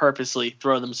was going to purposely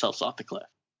throw themselves off the cliff.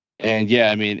 And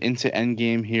yeah, I mean, into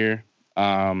Endgame here,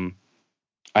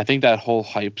 I think that whole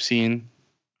hype scene,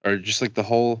 or just like the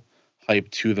whole hype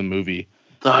to the movie.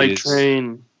 The hype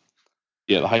train.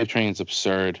 Yeah, the hype train is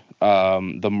absurd.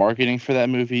 The marketing for that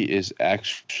movie is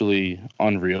actually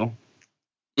unreal.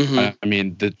 Mm-hmm. I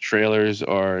mean, the trailers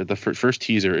or the first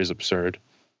teaser is absurd.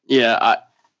 Yeah,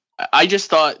 I just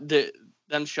thought that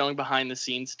them showing behind the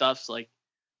scenes stuff's like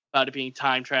about it being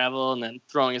time travel and then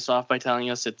throwing us off by telling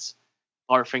us it's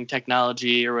barfing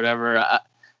technology or whatever.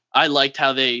 I liked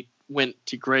how they went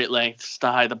to great lengths to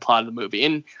hide the plot of the movie.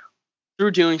 And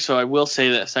through doing so, I will say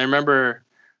this. I remember,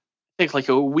 I think like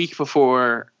a week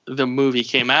before the movie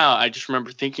came out, I just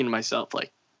remember thinking to myself,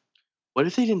 like, what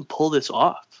if they didn't pull this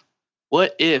off?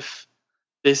 What if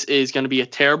this is going to be a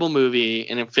terrible movie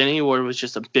and Infinity War was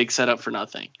just a big setup for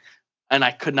nothing? And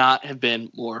I could not have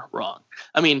been more wrong.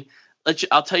 I mean,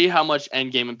 I'll tell you how much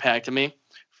Endgame impacted me.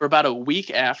 For about a week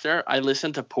after, I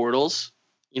listened to Portals,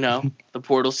 the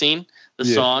Portal scene, the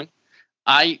song.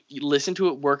 I listened to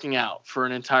it working out for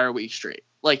an entire week straight.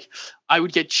 Like, I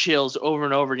would get chills over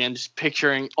and over again just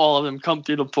picturing all of them come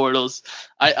through the portals.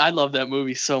 I love that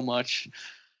movie so much.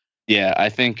 Yeah, I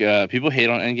think people hate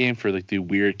on Endgame for like the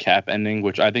weird Cap ending,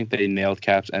 which I think they nailed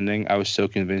Cap's ending. I was so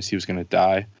convinced he was going to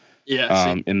die.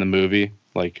 Yeah. In the movie,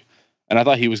 like, and I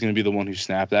thought he was going to be the one who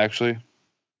snapped actually.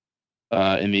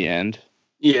 In the end.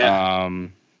 Yeah.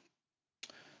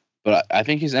 But I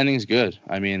think his ending is good.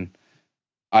 I mean,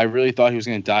 I really thought he was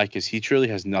going to die because he truly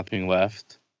has nothing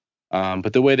left.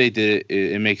 But the way they did it,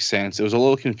 it makes sense. It was a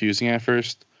little confusing at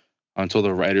first until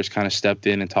the writers kind of stepped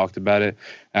in and talked about it.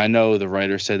 And I know the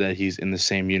writer said that he's in the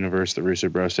same universe. The Russo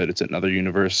Bros said it's another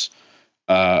universe.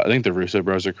 I think the Russo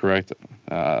Bros are correct.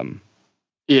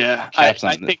 Yeah, I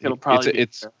think it'll probably be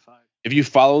verified. If you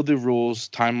follow the rules,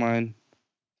 time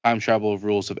travel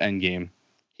rules of Endgame,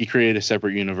 he created a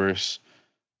separate universe,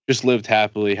 just lived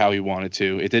happily how he wanted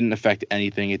to. It didn't affect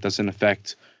anything. It doesn't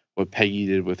affect what Peggy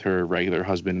did with her regular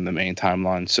husband in the main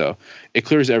timeline. So it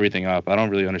clears everything up. I don't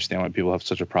really understand why people have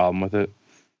such a problem with it.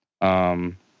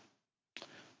 Tony's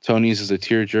is a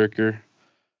tearjerker.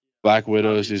 Black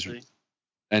Widow's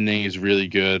ending is really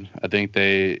good. I think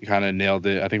they kind of nailed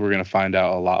it. I think we're going to find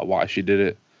out a lot why she did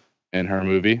it in her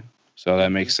movie. So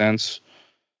that makes sense.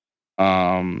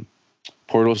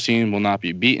 Portal scene will not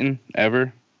be beaten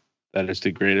ever. That is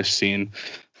the greatest scene.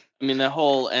 I mean, the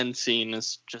whole end scene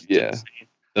is just insane.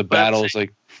 The battle is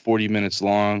like 40 minutes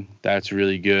long. That's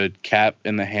really good. Cap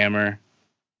and the hammer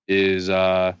is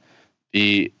the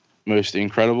most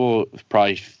incredible,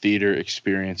 probably theater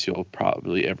experience you'll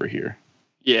probably ever hear.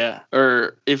 Yeah,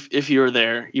 or if you were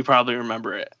there, you probably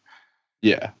remember it.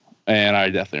 Yeah, and I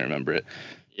definitely remember it.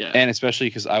 Yeah, and especially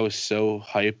because I was so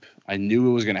hype, I knew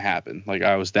it was gonna happen. Like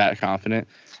I was that confident.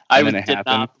 I did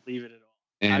not believe it at all.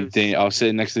 And I was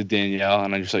sitting next to Danielle,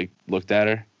 and I just like looked at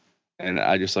her, and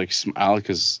I just like smiled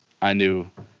because I knew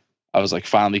I was like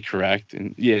finally correct.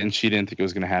 And and she didn't think it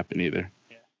was gonna happen either.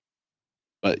 Yeah.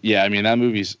 But yeah, I mean that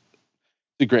movie's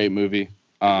a great movie.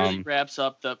 It really wraps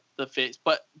up the phase.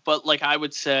 But like I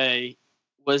would say,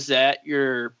 was that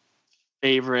your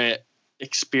favorite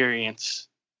experience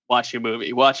watching a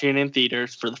movie, watching it in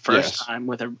theaters for the first time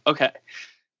with a okay?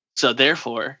 So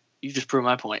therefore, you just proved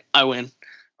my point. I win.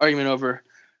 Argument over.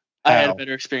 I had a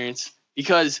better experience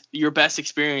because your best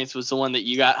experience was the one that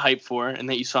you got hyped for and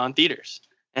that you saw in theaters.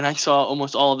 And I saw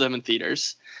almost all of them in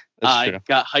theaters. I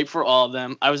got hyped for all of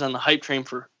them. I was on the hype train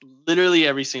for literally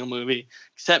every single movie,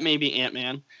 except maybe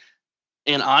Ant-Man.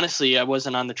 And honestly, I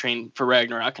wasn't on the train for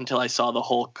Ragnarok until I saw the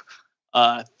Hulk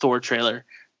Thor trailer.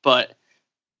 But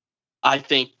I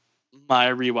think my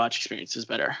rewatch experience is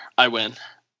better. I win.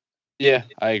 Yeah,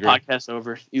 I agree. Podcast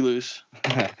over. You lose.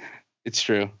 It's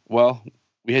true. Well,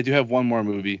 do have one more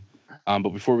movie, but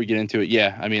before we get into it,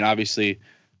 yeah, I mean, obviously,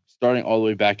 starting all the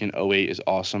way back in '08 is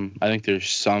awesome. I think there's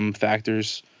some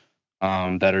factors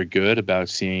that are good about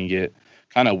seeing it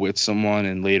kind of with someone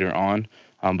and later on,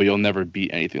 but you'll never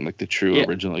beat anything like the true Yeah.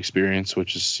 original experience,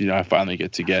 which is, I finally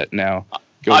get now. I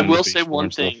Going into will phase say four one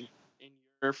and stuff. thing in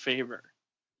your favor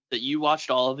that you watched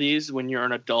all of these when you're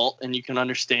an adult and you can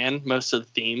understand most of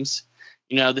the themes.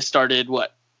 This started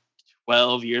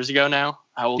 12 years ago now.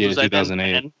 How old Yeah, was I then?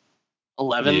 2008. 10,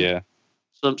 11, Yeah.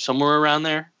 so somewhere around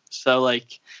there. So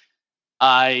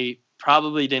I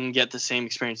probably didn't get the same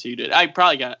experience you did. I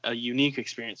probably got a unique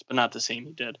experience, but not the same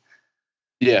you did.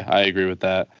 Yeah, I agree with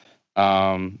that.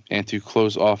 And to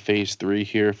close off phase 3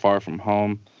 here, Far From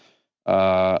Home,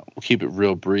 we'll keep it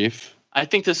real brief. I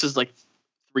think this is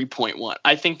 3.1.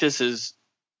 I think this is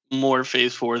more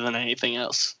phase 4 than anything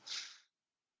else.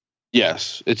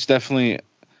 Yes, it's definitely.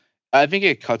 I think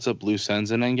it cuts up loose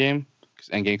ends in Endgame because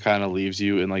Endgame kind of leaves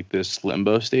you in this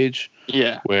limbo stage.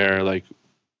 Yeah. Where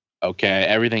okay,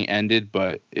 everything ended,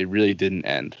 but it really didn't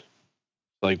end.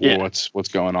 Yeah. What's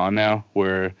going on now?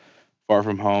 Where Far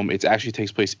From Home, it actually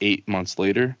takes place 8 months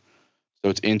later, so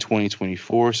it's in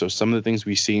 2024. So some of the things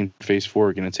we see in Phase 4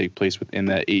 are going to take place within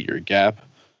that 8-year gap.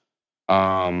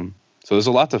 So there's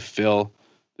a lot to fill.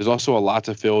 There's also a lot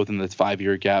to fill within the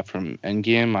 5-year gap from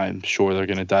Endgame. I'm sure they're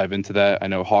going to dive into that. I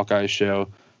know Hawkeye's show,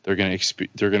 they're going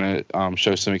to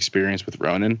show some experience with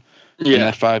Ronin in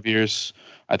that 5 years.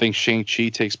 I think Shang-Chi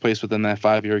takes place within that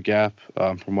 5-year gap,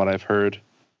 from what I've heard.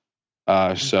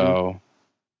 So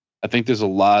I think there's a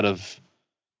lot of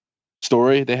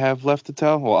story they have left to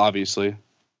tell. Well, obviously.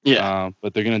 Yeah.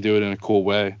 But they're going to do it in a cool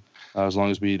way, as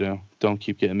long as we don't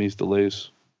keep getting these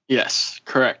delays. Yes,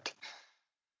 correct.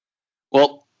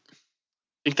 Well,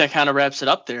 I think that kind of wraps it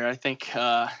up there. I think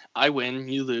I win,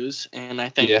 you lose, and I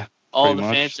think all the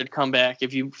fans should come back.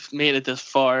 If you made it this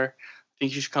far, I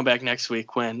think you should come back next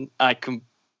week when I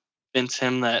convince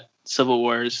him that Civil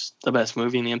War is the best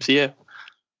movie in the MCU.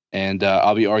 And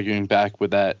I'll be arguing back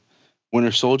with that.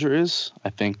 Winter Soldier is. I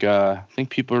think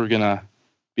people are gonna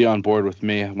be on board with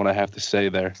me and what I have to say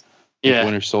there. Yeah.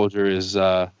 Winter Soldier is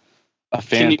a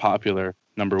fan popular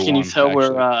number one. Can you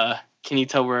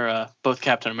tell we're both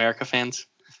Captain America fans?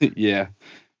 Yeah,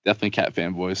 definitely Cap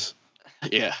fanboys.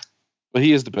 Yeah. But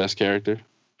he is the best character.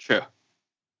 True.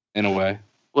 In a way.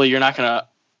 Well, you're not gonna.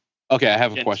 Okay, I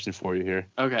have a question for you here.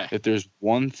 Okay. If there's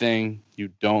one thing you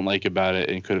don't like about it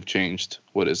and could have changed,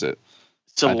 what is it?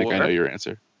 Civil I think War? I know your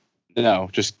answer. No,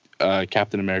 just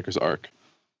Captain America's arc.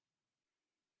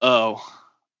 Oh,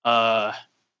 I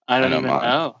don't even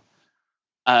know.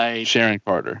 Sharon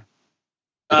Carter.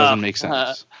 It doesn't make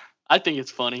sense. I think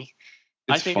it's funny.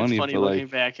 It's funny looking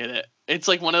back at it. It's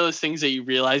like one of those things that you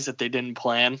realize that they didn't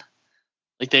plan.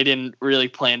 Like they didn't really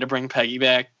plan to bring Peggy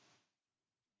back.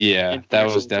 Yeah, that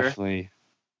was definitely.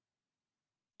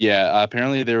 Yeah,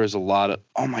 apparently there was a lot of.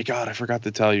 Oh my God, I forgot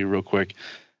to tell you real quick.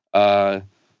 So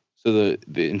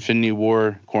the Infinity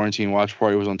War quarantine watch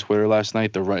party was on Twitter last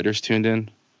night. The writers tuned in.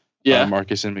 Yeah.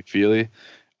 Marcus and McFeely.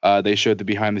 They showed the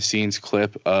behind the scenes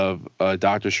clip of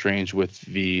Doctor Strange with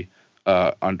the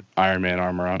Iron Man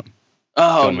armor on.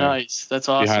 Oh, nice. That's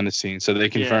awesome. Behind the scenes. So they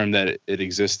confirmed that it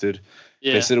existed.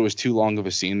 Yeah. They said it was too long of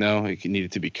a scene, though. It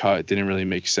needed to be cut. It didn't really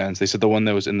make sense. They said the one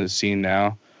that was in the scene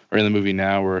now, or in the movie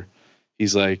now, where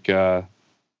he's like... the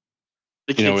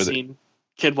kid scene.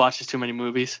 Kid watches too many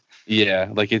movies.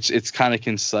 Yeah, it's kind of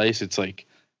concise. It's,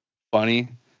 funny.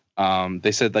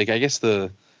 They said, I guess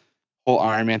the whole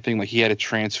Iron Man thing, he had to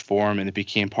transform, and it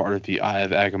became part of the Eye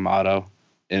of Agamotto.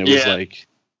 And it was,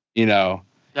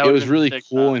 it was really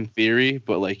cool in theory,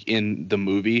 but in the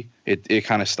movie, it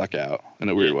kind of stuck out in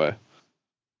a weird way.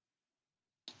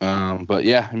 But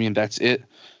yeah, I mean that's it.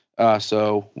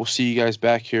 So we'll see you guys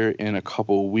back here in a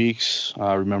couple of weeks.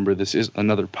 Remember, this is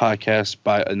another podcast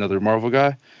by another Marvel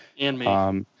guy and me.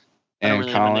 And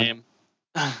really Colin.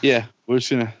 Yeah, we're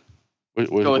just gonna.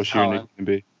 What's your nickname gonna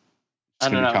be? It's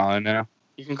gonna be Colin now.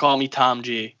 You can call me Tom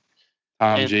G.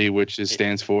 Tom G, which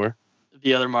stands for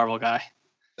the other Marvel guy.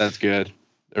 That's good.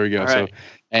 There we go. Right. So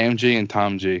AMG and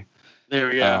Tom G. There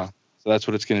we go. So that's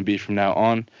what it's going to be from now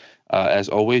on. As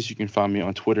always, you can find me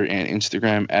on Twitter and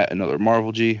Instagram at Another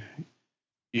Marvel G.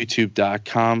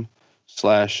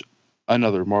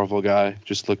 YouTube.com/Another Marvel Guy.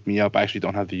 Just look me up. I actually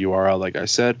don't have the URL, like I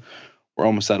said. We're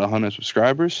almost at 100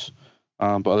 subscribers.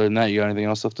 But other than that, you got anything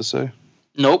else left to say?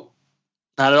 Nope.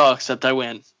 Not at all, except I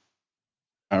win.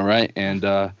 All right. And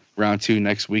round 2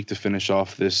 next week to finish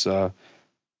off this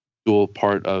dual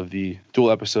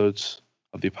episodes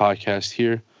of the podcast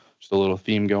here. Just a little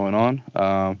theme going on.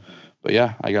 But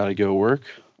yeah, I got to go work.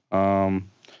 Not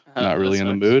really in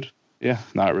the mood. Yeah,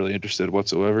 not really interested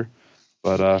whatsoever.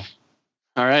 But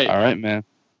All right. all right, man.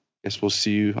 Guess we'll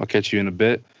see you. I'll catch you in a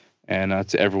bit. And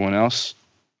to everyone else,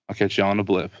 I'll catch you on the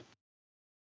blip.